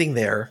been sitting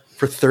there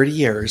for 30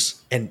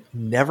 years and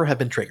never have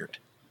been triggered?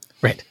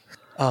 Right.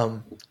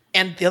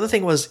 And the other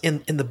thing was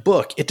in the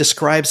book, it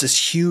describes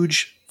this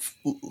huge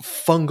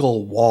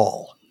fungal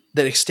wall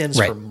that extends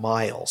for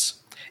miles.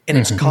 and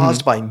it's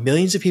caused by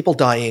millions of people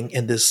dying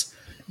and these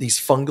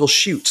fungal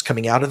shoots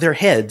coming out of their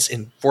heads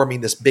and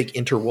forming this big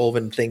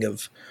interwoven thing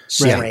of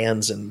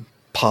strands and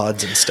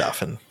pods and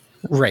stuff. And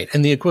right,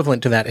 and the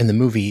equivalent to that in the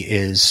movie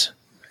is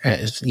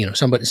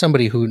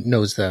somebody who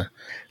knows the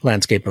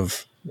landscape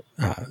of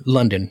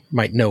London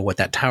might know what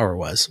that tower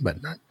was, but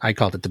I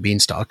called it the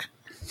Beanstalk.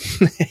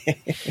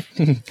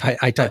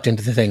 I typed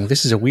into the thing,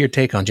 this is a weird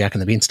take on Jack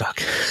and the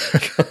Beanstalk.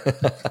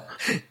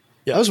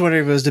 I was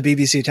wondering if it was the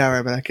BBC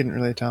tower, but I couldn't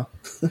really tell.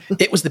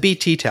 It was the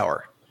BT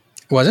Tower.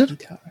 Was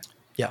it?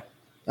 Yeah.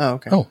 Oh,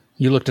 okay. Oh,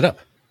 you looked it up.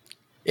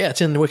 Yeah,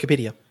 it's in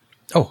Wikipedia.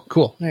 Oh,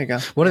 cool. There you go.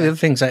 One of the other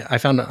things I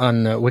found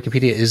on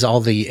Wikipedia is all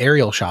the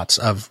aerial shots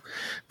of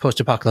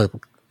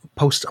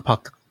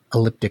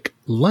post-apocalyptic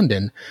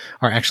London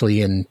are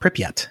actually in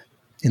Pripyat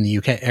in the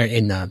UK,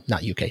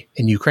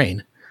 in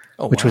Ukraine,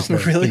 which was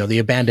the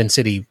abandoned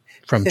city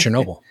from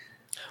Chernobyl.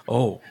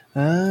 Oh,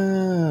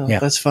 yeah,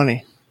 that's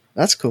funny.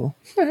 That's cool.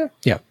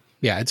 Yeah,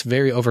 it's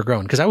very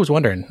overgrown. Because I was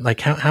wondering,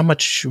 like, how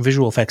much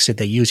visual effects did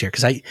they use here?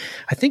 Because I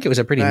think it was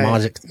a pretty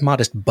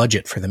modest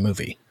budget for the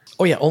movie.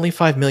 Oh yeah, only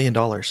 $5 million.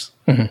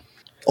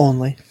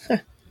 Only.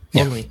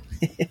 Only.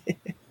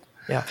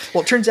 Yeah.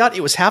 Well, it turns out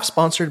it was half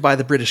sponsored by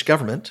the British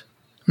government,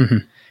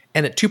 and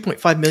at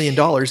 $2.5 million,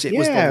 it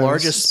was the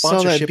largest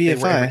sponsorship they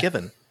were ever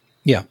given.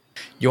 Yeah.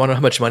 You want to know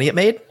how much money it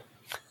made?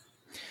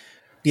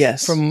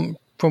 Yes. From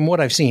what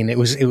I've seen, it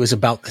was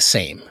about the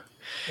same,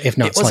 if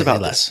not slightly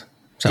less.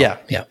 So,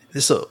 yeah.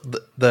 So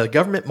the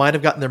government might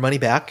have gotten their money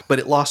back, but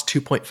it lost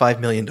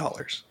 $2.5 million.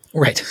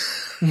 Right.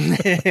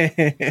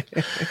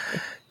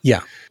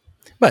 Yeah.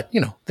 But,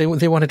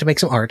 they wanted to make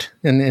some art,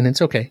 and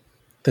it's okay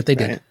that they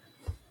did. Right.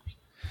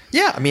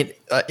 Yeah, I mean,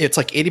 it's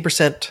like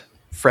 80%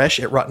 fresh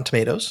at Rotten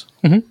Tomatoes,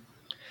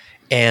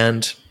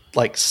 and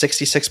like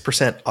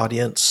 66%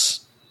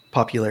 audience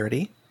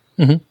popularity.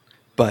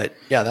 But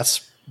yeah,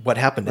 that's what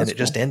happened, and it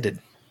just ended.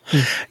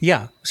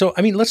 Yeah. So,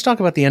 I mean, let's talk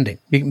about the ending,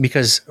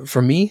 because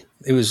for me,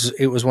 it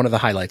was one of the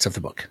highlights of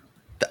the book.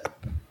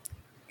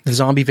 The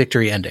zombie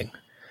victory ending.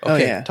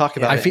 Okay, talk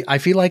about it. I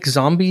feel like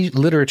zombie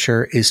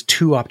literature is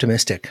too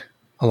optimistic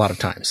a lot of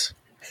times,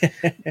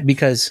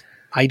 because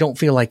I don't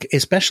feel like,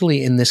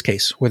 especially in this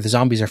case where the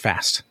zombies are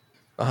fast,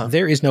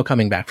 there is no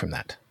coming back from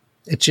that.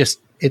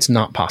 It's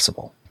not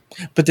possible.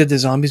 But did the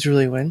zombies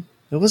really win?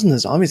 It wasn't the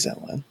zombies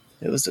that won.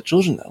 It was the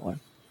children that won.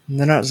 And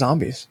they're not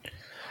zombies.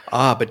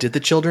 But did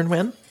the children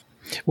win?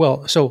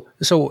 Well, so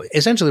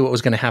essentially what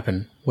was going to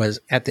happen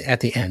was at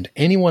the end,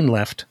 anyone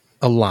left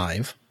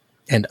alive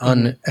and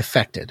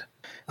uninfected,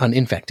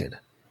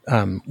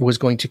 was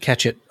going to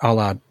catch it a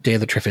la Day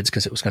of the Triffids,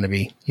 because it was going to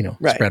be,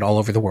 spread all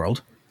over the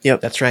world.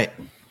 Yep. That's right.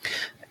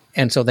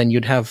 And so then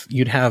you'd have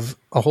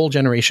a whole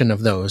generation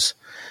of those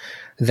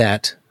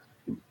that,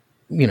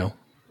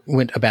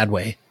 went a bad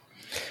way.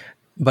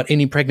 But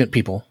any pregnant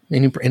people,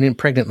 any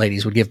pregnant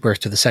ladies would give birth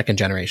to the second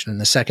generation, and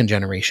the second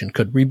generation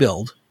could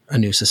rebuild a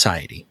new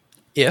society.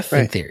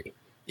 In theory.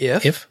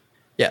 If?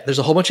 Yeah, there's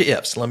a whole bunch of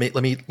ifs. Let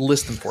me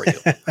list them for you.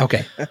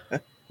 Okay.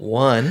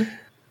 One,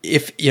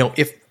 if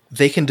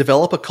they can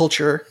develop a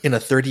culture in a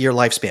 30-year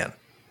lifespan,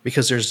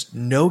 because there's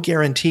no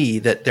guarantee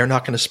that they're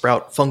not going to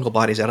sprout fungal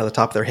bodies out of the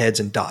top of their heads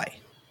and die.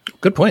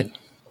 Good point.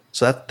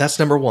 So that's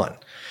number one.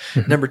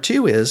 Number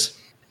two is,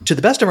 to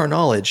the best of our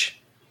knowledge,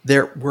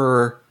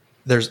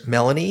 there's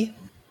Melanie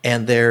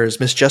and there's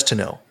Miss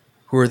Justineau,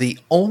 who are the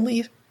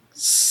only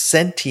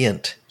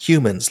sentient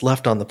humans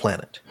left on the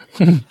planet.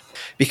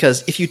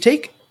 Because if you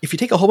take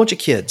a whole bunch of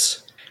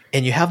kids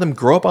and you have them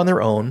grow up on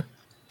their own,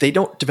 they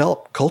don't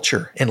develop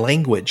culture and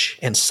language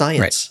and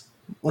science. Right.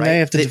 Well, now you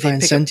have to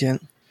define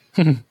sentient.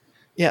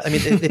 Yeah, I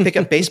mean, they pick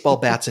up baseball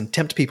bats and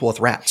tempt people with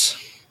rats.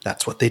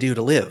 That's what they do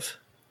to live.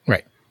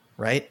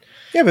 Right?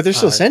 Yeah, but they're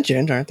still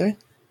sentient, aren't they?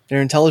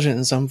 They're intelligent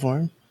in some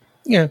form.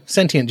 Yeah,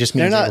 sentient just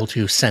means able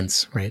to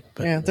sense, right?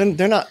 But, yeah,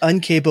 they're not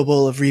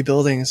incapable of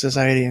rebuilding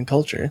society and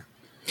culture.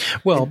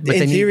 Well, but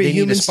in theory, they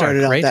humans need a spark,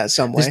 started out right? that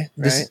some way,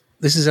 right?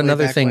 This is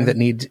another thing that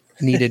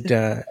needed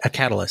a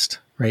catalyst,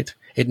 right?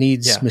 It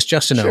needs Miss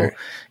Justineau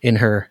in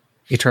her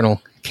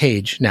eternal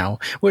cage now,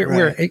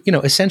 where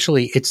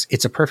essentially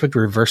it's a perfect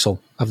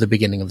reversal of the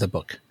beginning of the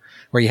book,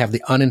 where you have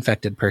the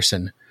uninfected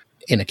person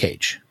in a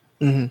cage.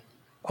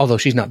 Although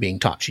she's not being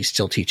taught, she's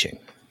still teaching.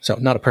 So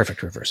not a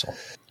perfect reversal,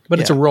 but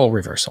it's a role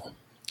reversal.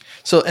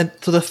 So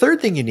the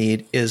third thing you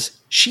need is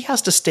she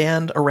has to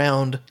stand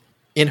around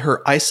in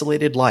her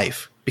isolated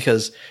life,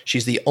 because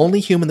she's the only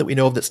human that we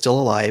know of that's still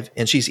alive,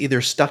 and she's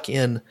either stuck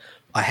in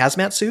a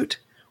hazmat suit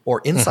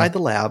or inside the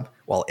lab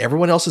while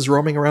everyone else is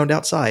roaming around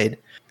outside.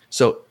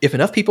 So if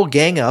enough people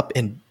gang up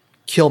and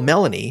kill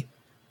Melanie,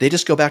 they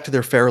just go back to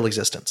their feral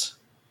existence.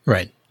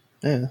 Right.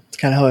 Yeah, that's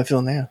kind of how I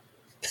feel now.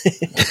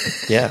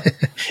 Yeah.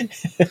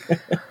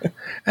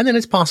 And then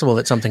it's possible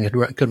that something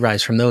could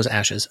rise from those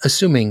ashes,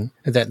 assuming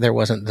that there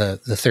wasn't the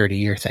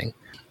 30-year thing.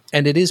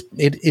 And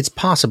it's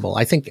possible,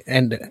 I think,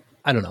 and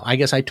I don't know, I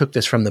guess I took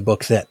this from the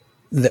book that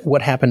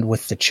what happened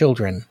with the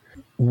children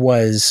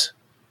was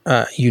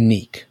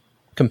unique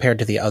compared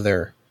to the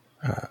other,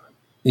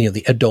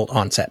 the adult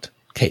onset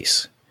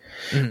case.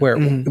 Where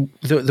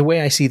the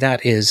way I see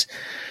that is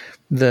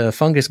the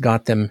fungus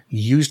got them,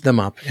 used them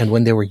up, and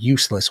when they were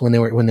useless, when they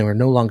were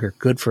no longer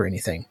good for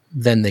anything,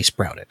 then they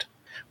sprouted.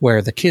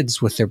 Where the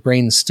kids with their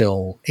brains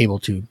still able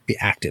to be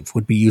active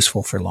would be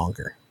useful for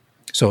longer.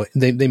 So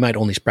they might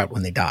only sprout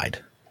when they died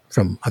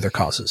from other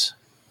causes.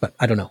 But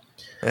I don't know.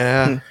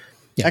 Yeah.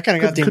 I kind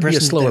of got the impression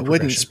that they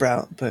wouldn't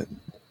sprout, but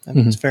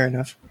that's fair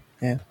enough.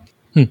 Yeah.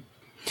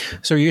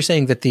 So you're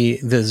saying that the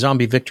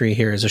zombie victory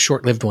here is a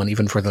short-lived one,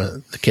 even for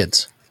the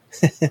kids?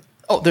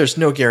 Oh, there's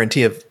no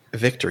guarantee of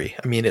victory.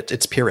 I mean,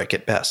 it's Pyrrhic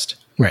at best.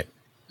 Right.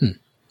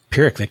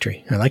 Pyrrhic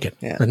victory. I like it.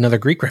 Yeah. Another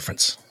Greek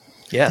reference.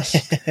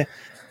 Yes.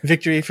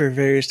 Victory for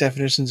various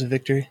definitions of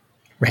victory.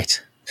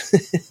 Right.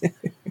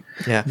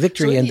 Yeah.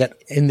 Victory So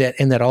in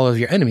that all of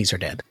your enemies are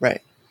dead.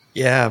 Right.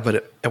 Yeah,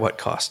 but at what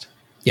cost?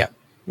 Yeah.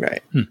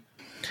 Right.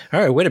 All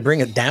right, way to bring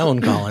it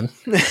down, Colin.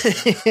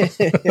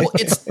 Well,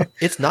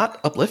 it's not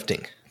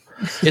uplifting.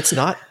 It's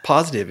not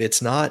positive.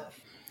 It's not.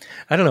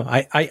 I don't know.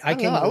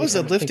 I was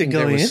uplifted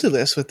going into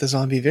this with the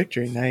zombie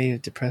victory. Now you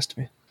depressed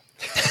me.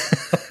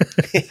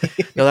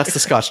 No, that's the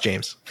Scotch,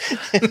 James.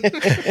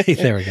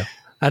 There we go.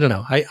 I don't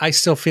know. I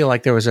still feel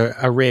like there was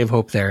a ray of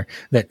hope there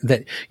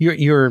that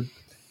your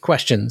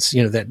questions,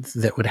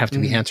 that would have to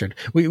be answered.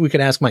 We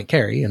could ask Mike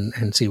Carey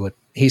and see what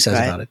he says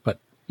about it. But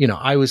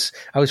I was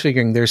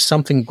figuring there's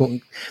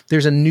something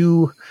there's a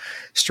new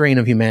strain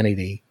of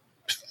humanity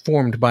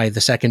formed by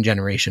the second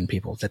generation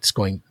people that's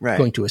going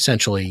to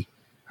essentially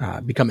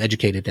become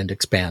educated and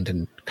expand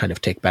and kind of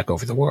take back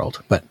over the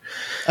world. But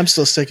I'm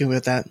still sticking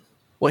with that.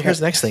 Well, here's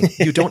the next thing.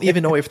 You don't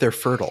even know if they're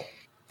fertile.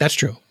 That's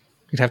true.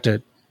 You'd have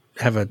to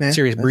have a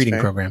serious breeding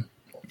program.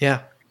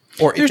 Yeah.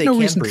 Or there's if they no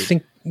can reason breed. to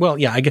think. Well,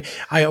 yeah,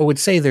 I would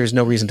say there's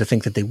no reason to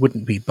think that they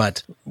wouldn't be,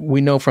 but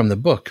we know from the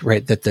book,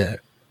 right, that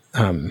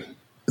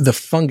the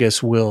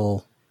fungus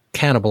will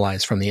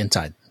cannibalize from the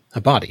inside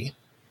a body,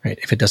 right,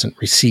 if it doesn't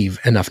receive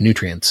enough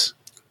nutrients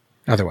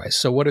otherwise.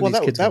 So what are these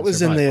kids? That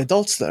was in the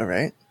adults, though,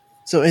 right?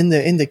 So in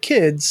the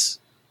kids,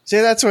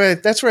 see, that's where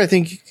I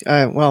think.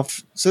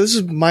 So this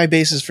is my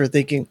basis for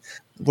thinking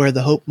where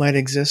the hope might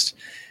exist.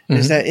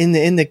 Is that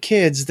in the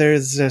kids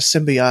there's a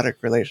symbiotic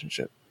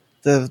relationship.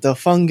 The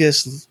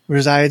fungus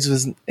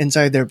resides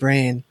inside their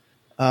brain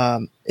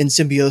in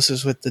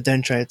symbiosis with the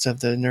dendrites of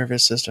the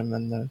nervous system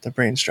and the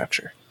brain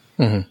structure.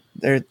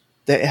 They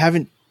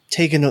haven't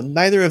taken,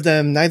 neither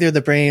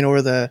the brain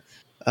or the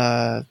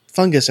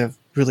fungus have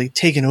really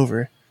taken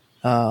over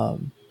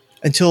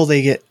until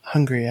they get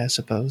hungry, I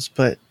suppose.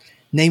 But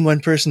name one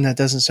person that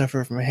doesn't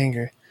suffer from a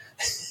hunger.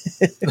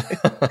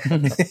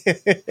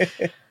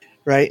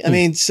 Right? I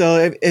mean,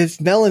 so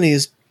if Melanie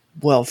is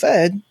well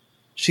fed,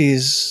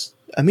 she's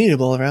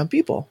amenable around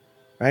people,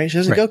 right? She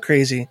doesn't go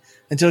crazy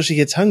until she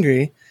gets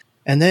hungry,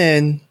 and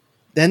then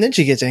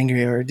she gets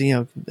angry, or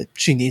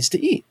she needs to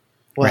eat.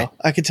 Well,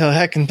 I can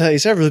tell you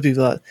several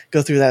people that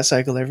go through that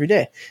cycle every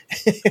day.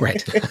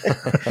 Right.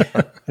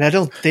 And I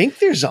don't think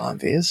they're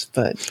zombies,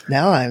 but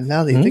now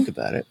that you think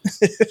about it.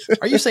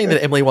 Are you saying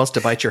that Emily wants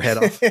to bite your head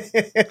off?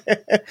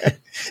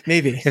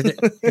 Maybe.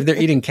 If they're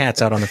eating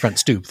cats out on the front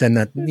stoop, then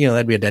that'd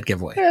be a dead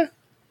giveaway. Yeah.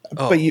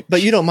 Oh.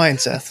 But you don't mind,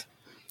 Seth.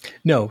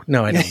 No,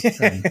 I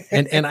don't.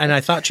 And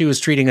I thought she was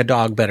treating a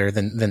dog better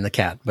than the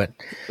cat, but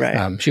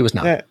she was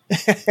not.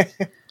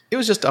 It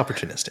was just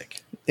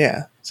opportunistic.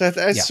 Yeah.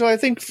 So I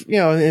think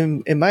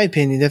in my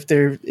opinion, if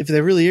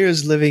they really are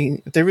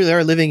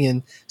living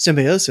in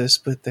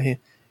symbiosis with the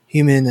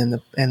human and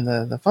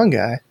the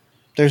fungi,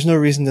 there's no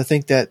reason to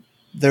think that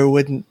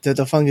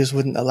the fungus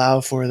wouldn't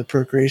allow for the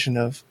procreation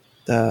of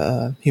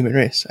the human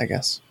race. I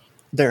guess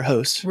their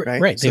host, right?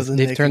 Right. So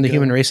they've turned the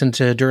human race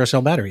into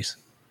Duracell batteries.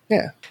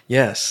 Yeah.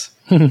 Yes.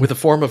 With a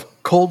form of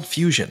cold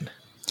fusion.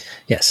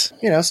 Yes.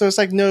 So it's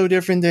like no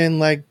different than,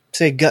 like,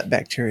 say, gut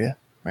bacteria,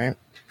 right?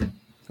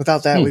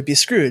 Without that, we'd be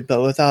screwed.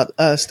 But without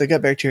us, the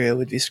gut bacteria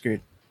would be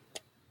screwed.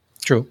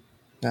 True.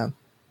 No,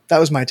 that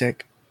was my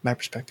take, my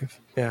perspective.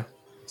 Yeah.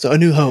 So A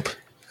New Hope.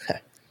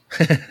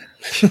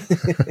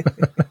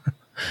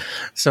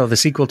 So the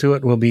sequel to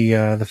it will be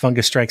The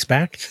Fungus Strikes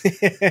Back?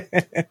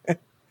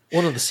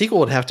 Well, no, the sequel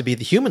would have to be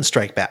The Human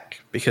Strike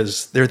Back,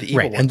 because they're the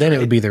evil ones. And then it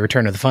would be The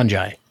Return of the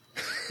Fungi.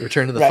 The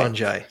Return of the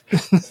Fungi.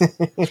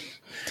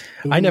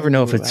 I never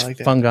know if it's like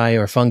fungi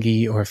or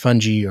fungi or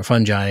fungi or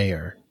fungi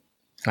or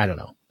I don't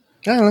know.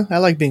 I don't know. I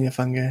like being a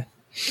fungi.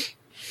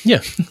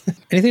 Yeah.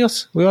 Anything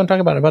else we want to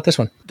talk about this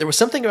one? There was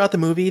something about the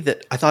movie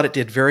that I thought it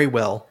did very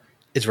well.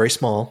 It's very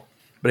small,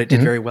 but it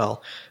did very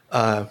well.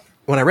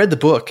 When I read the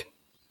book,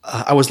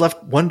 I was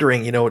left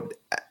wondering,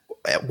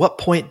 at what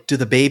point do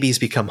the babies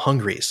become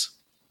hungries?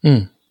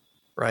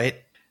 Right?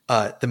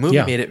 The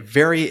movie made it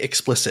very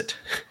explicit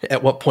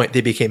at what point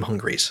they became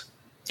hungries.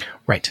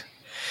 Right.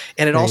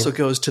 And it also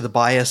goes to the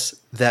bias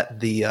that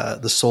the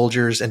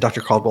soldiers and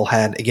Dr. Caldwell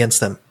had against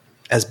them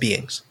as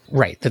beings.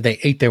 Right. That they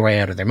ate their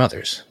way out of their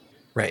mothers.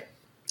 Right.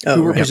 Oh,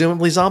 Who were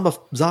presumably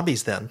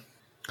zombies then.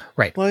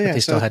 Right. Well, yeah. But they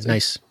still had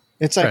nice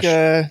It's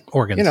like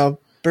organs.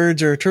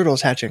 Birds or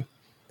turtles hatching.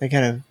 They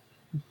kind of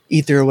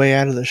eat their way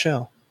out of the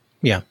shell.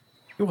 Yeah.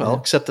 Well,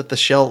 except that the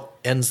shell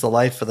ends the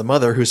life of the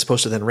mother, who's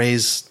supposed to then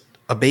raise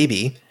a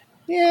baby.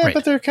 Yeah, Right.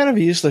 but they're kind of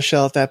a useless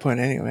shell at that point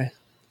anyway.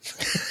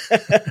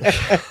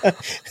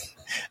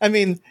 I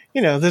mean,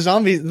 the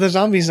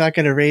zombie's not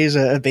going to raise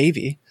a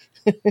baby.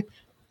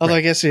 Although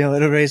I guess, it'll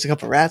raise a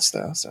couple rats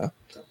though. So,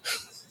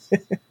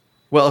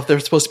 Well, if they're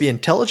supposed to be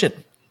intelligent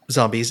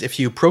zombies, if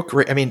you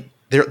procreate, I mean,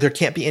 there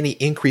can't be any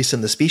increase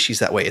in the species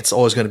that way. It's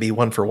always going to be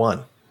 1 for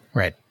 1.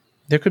 Right.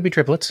 There could be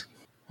triplets.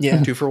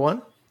 yeah. 2 for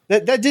 1?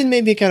 That did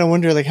make me kind of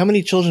wonder, like, how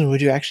many children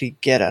would you actually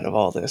get out of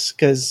all this?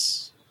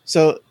 Because,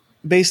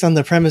 based on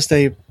the premise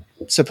they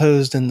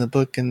supposed in the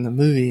book and the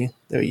movie,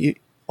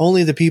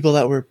 only the people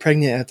that were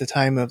pregnant at the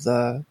time of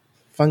the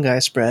fungi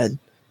spread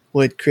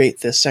would create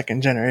this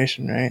second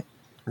generation, right?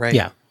 Right.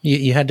 Yeah.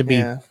 You had to be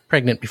Yeah.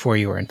 pregnant before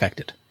you were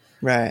infected.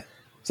 Right.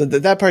 So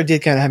that part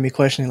did kind of have me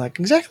questioning, like,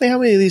 exactly how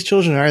many of these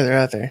children are there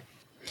out there?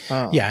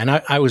 Oh, Yeah, and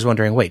I was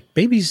wondering, wait,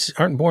 babies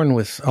aren't born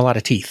with a lot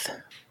of teeth.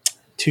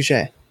 touche.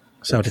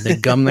 So did they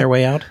gum their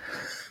way out?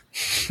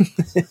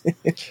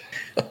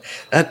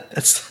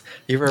 That's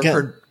you've ever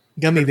heard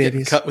Gummy getting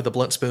babies. cut with a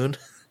blunt spoon?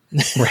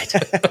 Right.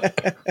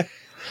 It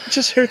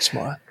just hurts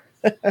more.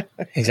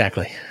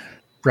 Exactly.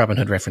 Robin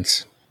Hood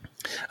reference.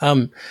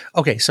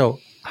 Okay, so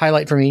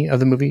highlight for me of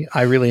the movie,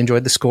 I really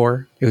enjoyed the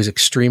score. It was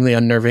extremely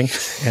unnerving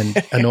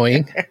and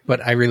annoying,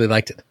 but I really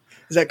liked it.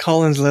 Is that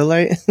Colin's low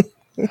light?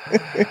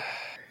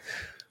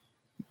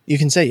 You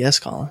can say yes,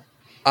 Colin.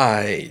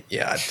 I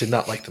did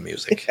not like the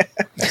music.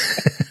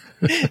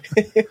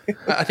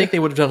 I think they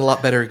would have done a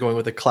lot better going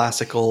with a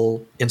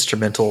classical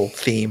instrumental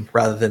theme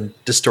rather than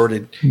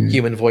distorted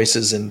human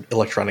voices and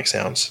electronic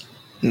sounds.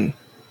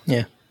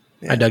 Yeah,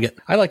 I dug it.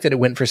 I like that it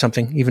went for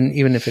something,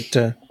 even if it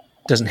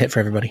doesn't hit for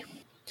everybody.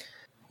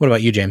 What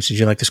about you, James? Did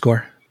you like the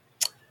score?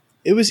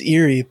 It was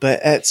eerie, but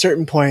at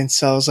certain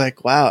points I was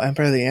like, wow,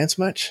 Empire of the Ants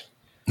much?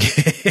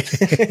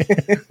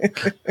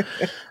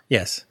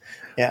 Yes.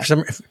 Yeah.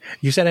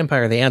 You said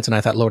Empire of the Ants, and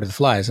I thought Lord of the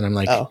Flies, and I'm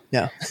like, Oh,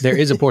 no. there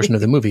is a portion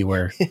of the movie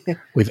where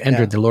we've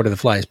entered the Lord of the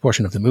Flies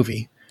portion of the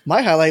movie.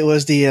 My highlight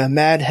was the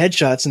mad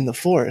headshots in the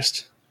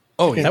forest.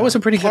 Oh, yeah. That was a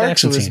pretty good Parks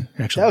action was- scene,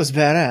 actually. That was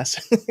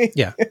badass.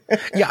 Yeah.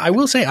 I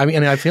will say, I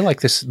mean, I feel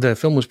like the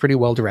film was pretty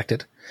well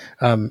directed.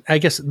 I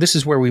guess this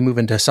is where we move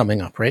into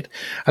summing up, right?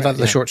 I thought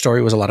the short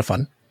story was a lot of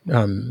fun.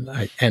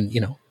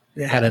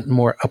 It had a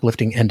more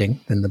uplifting ending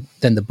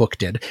than the book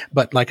did.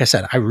 But like I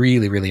said, I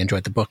really, really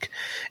enjoyed the book.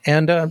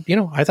 And,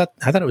 I thought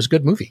it was a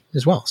good movie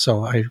as well.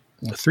 So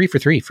 3 for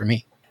 3 for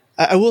me.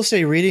 I will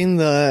say reading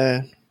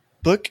the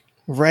book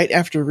right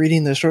after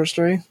reading the short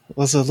story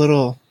was a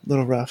little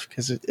rough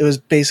because it was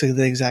basically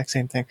the exact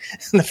same thing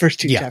in the first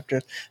 2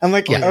 chapters. I'm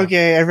like,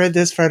 okay, I read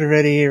this part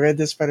already.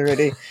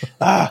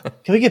 Can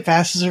we get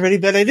past this already?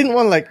 But I didn't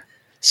want to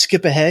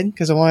skip ahead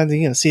because I wanted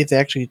to see if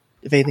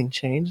anything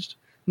changed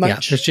much. Yeah,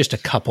 there's just a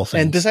couple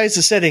things. And besides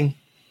the setting,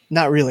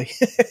 not really.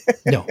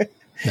 No.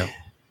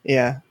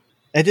 Yeah.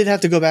 I did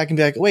have to go back and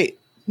be like, wait,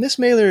 Miss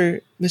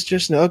Mailer, Miss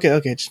Justineau.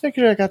 Okay, just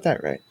making sure I got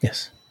that right.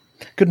 Yes.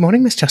 Good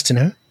morning, Miss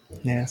Justineau.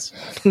 Yes.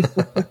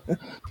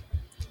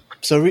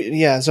 So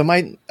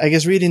I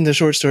guess reading the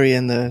short story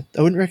and I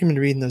wouldn't recommend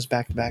reading those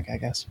back to back. I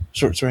guess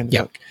short story and the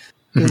book,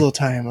 Give a little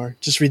time, or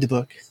just read the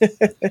book.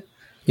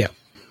 Yeah.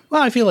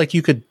 Well, I feel like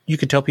you could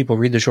tell people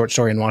read the short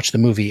story and watch the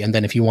movie, and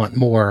then if you want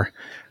more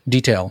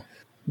detail,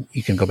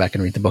 you can go back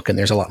and read the book, and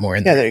there's a lot more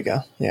in Yeah, there. there you go.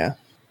 Yeah,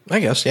 I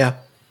guess, yeah.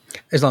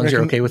 As long as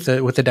you're okay with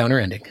the downer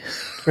ending.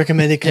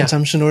 recommended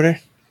consumption order.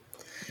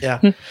 Yeah.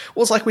 Well,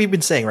 it's like we've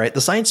been saying, right?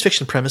 The science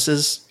fiction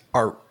premises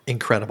are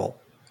incredible.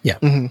 Yeah.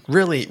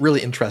 Really,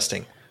 really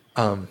interesting.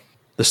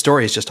 The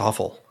story is just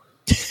awful.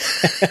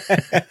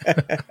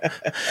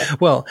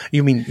 Well,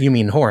 you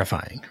mean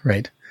horrifying,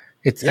 right?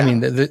 It's. I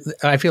mean,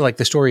 I feel like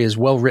the story is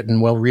well written,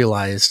 well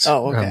realized.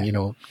 Oh, okay.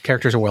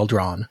 Characters are well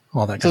drawn.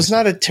 All that. So it's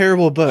not a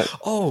terrible book.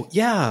 Oh,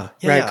 yeah.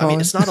 Right, Yeah. I Colin?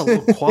 mean, it's not a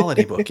low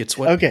quality book. It's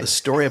the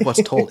story of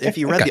what's told. If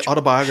you read the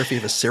autobiography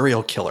of a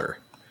serial killer.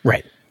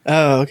 Right.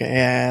 Oh, okay.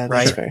 Yeah, that's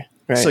Right. fair.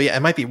 Right. So, yeah, it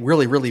might be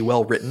really, really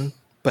well written,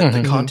 but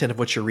the content of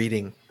what you're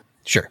reading.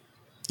 Sure.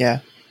 Yeah.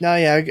 No,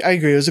 yeah, I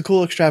agree. It was a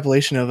cool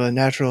extrapolation of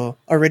a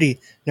already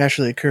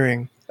naturally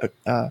occurring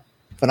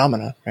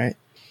phenomena, right?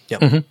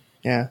 Yeah.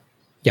 Yeah.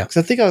 Yeah. Because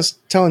I think I was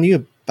telling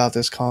you about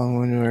this, Colin,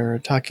 when we were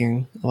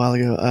talking a while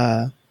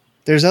ago.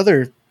 There's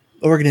other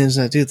organisms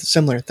that do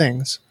similar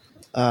things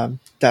that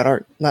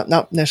are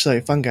not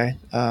necessarily fungi.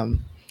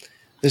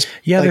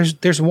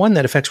 There's one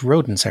that affects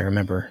rodents. I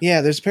remember.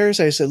 Yeah, there's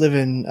parasites that live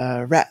in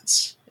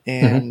rats,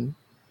 and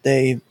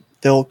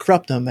they'll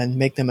corrupt them and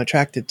make them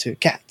attracted to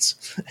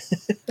cats.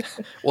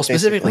 Well,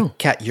 specifically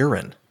cat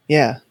urine.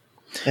 Yeah.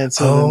 And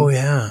so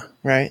yeah.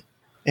 right.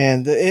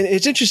 And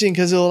it's interesting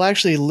because it'll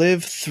actually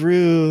live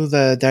through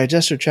the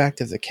digestive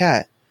tract of the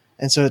cat.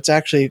 And so it's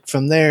actually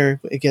from there,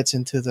 it gets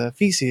into the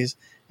feces,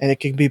 and it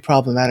can be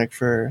problematic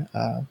for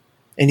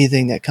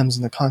anything that comes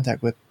into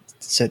contact with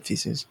said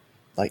feces,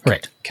 like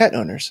cat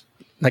owners.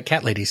 Like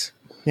cat ladies.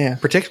 Yeah.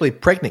 Particularly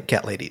pregnant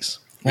cat ladies.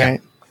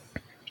 Right.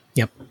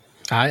 Yep.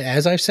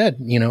 As I've said,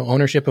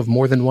 ownership of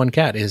more than one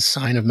cat is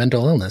sign of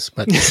mental illness,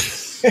 but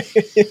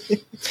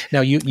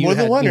Now you More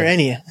than one or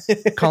any?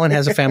 Colin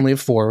has a family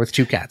of 4 with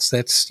 2 cats.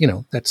 That's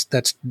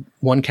that's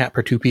 1 cat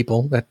per 2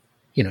 people. That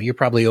you're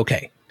probably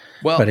okay.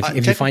 Well, but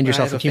if you find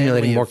yourself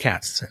accumulating more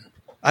cats, then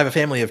I have a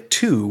family of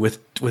 2 with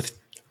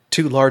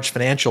 2 large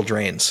financial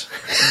drains.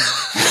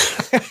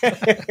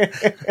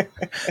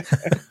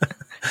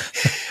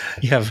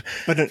 You have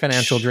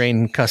financial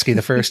drain Kusky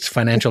the first,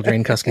 financial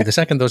drain Kusky the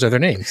second. Those are their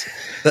names.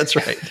 That's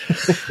right.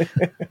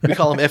 We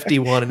call them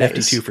FD1 and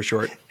FD2 for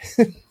short.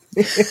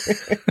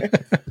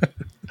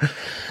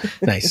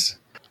 Nice.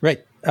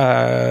 Right.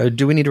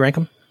 Do we need to rank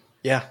them?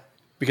 Yeah,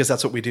 because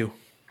that's what we do.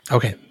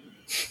 Okay.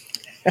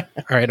 All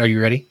right. Are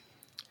you ready?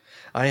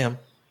 I am.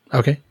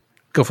 Okay.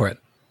 Go for it.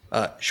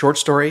 Short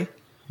story,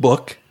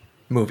 book,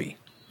 movie.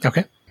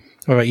 Okay.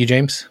 What about you,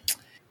 James?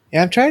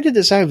 Yeah, I'm trying to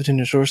decide between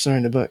the short story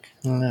and the book.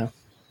 I don't know.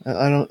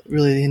 I don't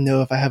really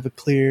know if I have a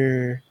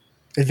clear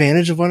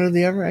advantage of one or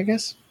the other, I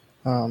guess.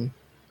 Can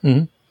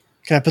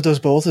I put those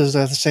both as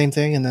the same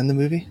thing and then the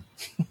movie?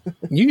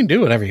 You can do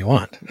whatever you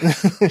want.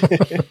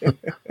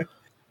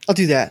 I'll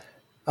do that.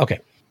 Okay.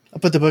 I'll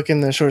put the book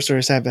and the short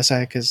story side by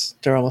side because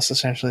they're almost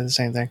essentially the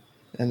same thing.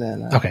 And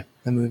then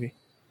the movie.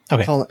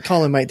 Okay.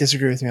 Colin might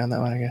disagree with me on that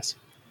one, I guess.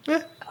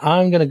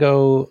 I'm going to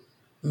go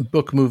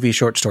book, movie,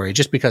 short story,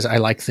 just because I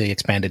like the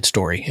expanded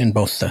story in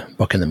both the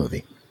book and the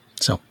movie.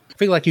 So I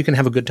feel like you can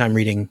have a good time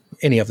reading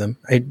any of them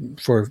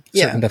for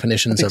certain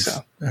definitions of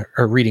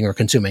or reading or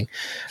consuming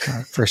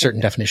for certain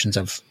definitions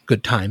of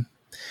good time.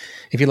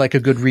 If you like a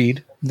good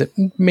read that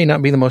may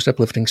not be the most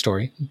uplifting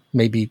story,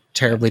 may be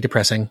terribly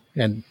depressing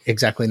and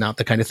exactly not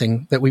the kind of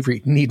thing that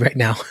we need right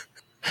now.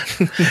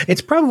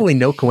 It's probably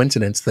no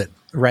coincidence that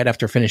right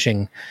after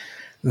finishing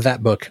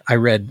that book, I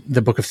read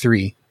The Book of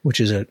Three,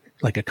 which is a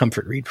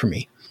comfort read for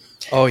me.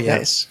 Oh,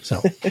 yes.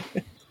 So,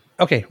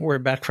 okay, we're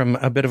back from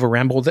a bit of a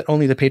ramble that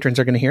only the patrons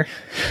are going to hear.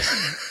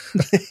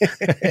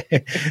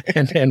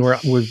 and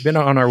we've been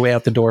on our way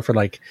out the door for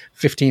like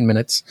 15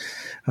 minutes.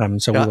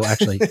 So we will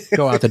actually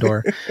go out the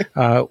door.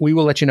 We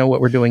will let you know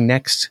what we're doing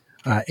next.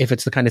 If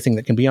it's the kind of thing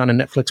that can be on a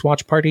Netflix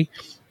watch party,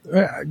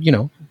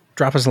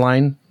 drop us a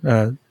line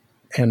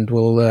and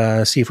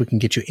we'll see if we can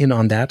get you in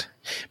on that.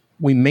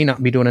 We may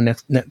not be doing a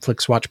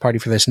Netflix watch party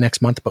for this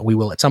next month, but we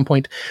will at some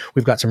point.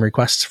 We've got some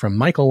requests from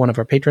Michael, one of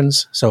our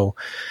patrons. So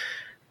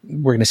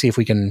we're going to see if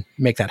we can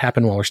make that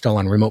happen while we're still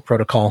on remote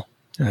protocol.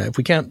 If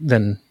we can't,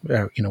 then,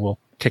 we'll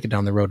kick it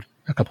down the road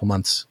a couple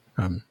months.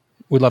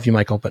 We love you,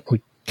 Michael, but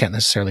we can't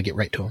necessarily get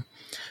right to him.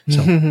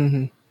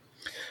 So,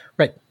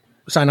 right.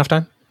 Sign off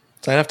time?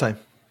 Sign off time.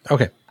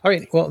 Okay. All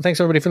right. Well, thanks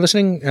everybody for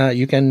listening.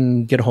 You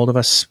can get a hold of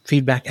us,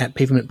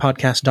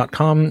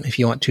 feedback@pavementpodcast.com. If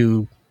you want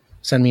to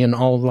send me an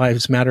All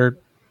Lives Matter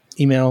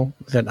email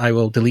that I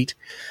will delete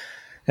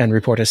and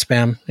report as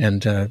spam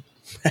and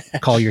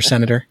call your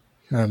senator.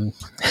 No,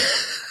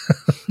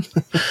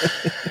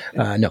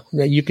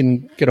 you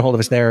can get a hold of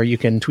us there. You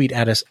can tweet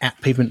at us at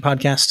Pavement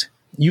Podcast.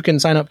 You can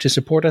sign up to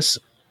support us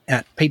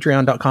at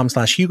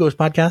patreon.com/Hugo's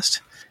Podcast.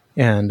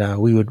 And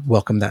we would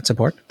welcome that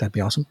support. That'd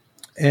be awesome.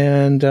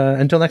 And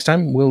until next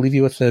time, we'll leave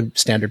you with the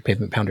standard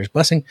Pavement Pounder's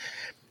blessing.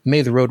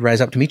 May the road rise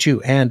up to meet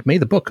you, and may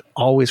the book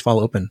always fall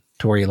open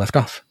to where you left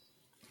off.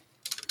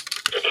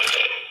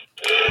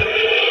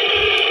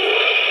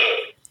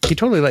 He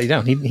totally let you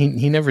down.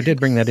 He never did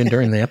bring that in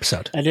during the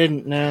episode. I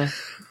didn't, no.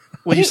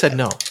 Well, you said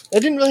no. I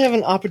didn't really have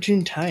an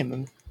opportune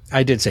time.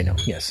 I did say no,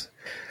 yes.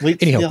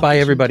 Anyhow, bye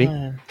everybody.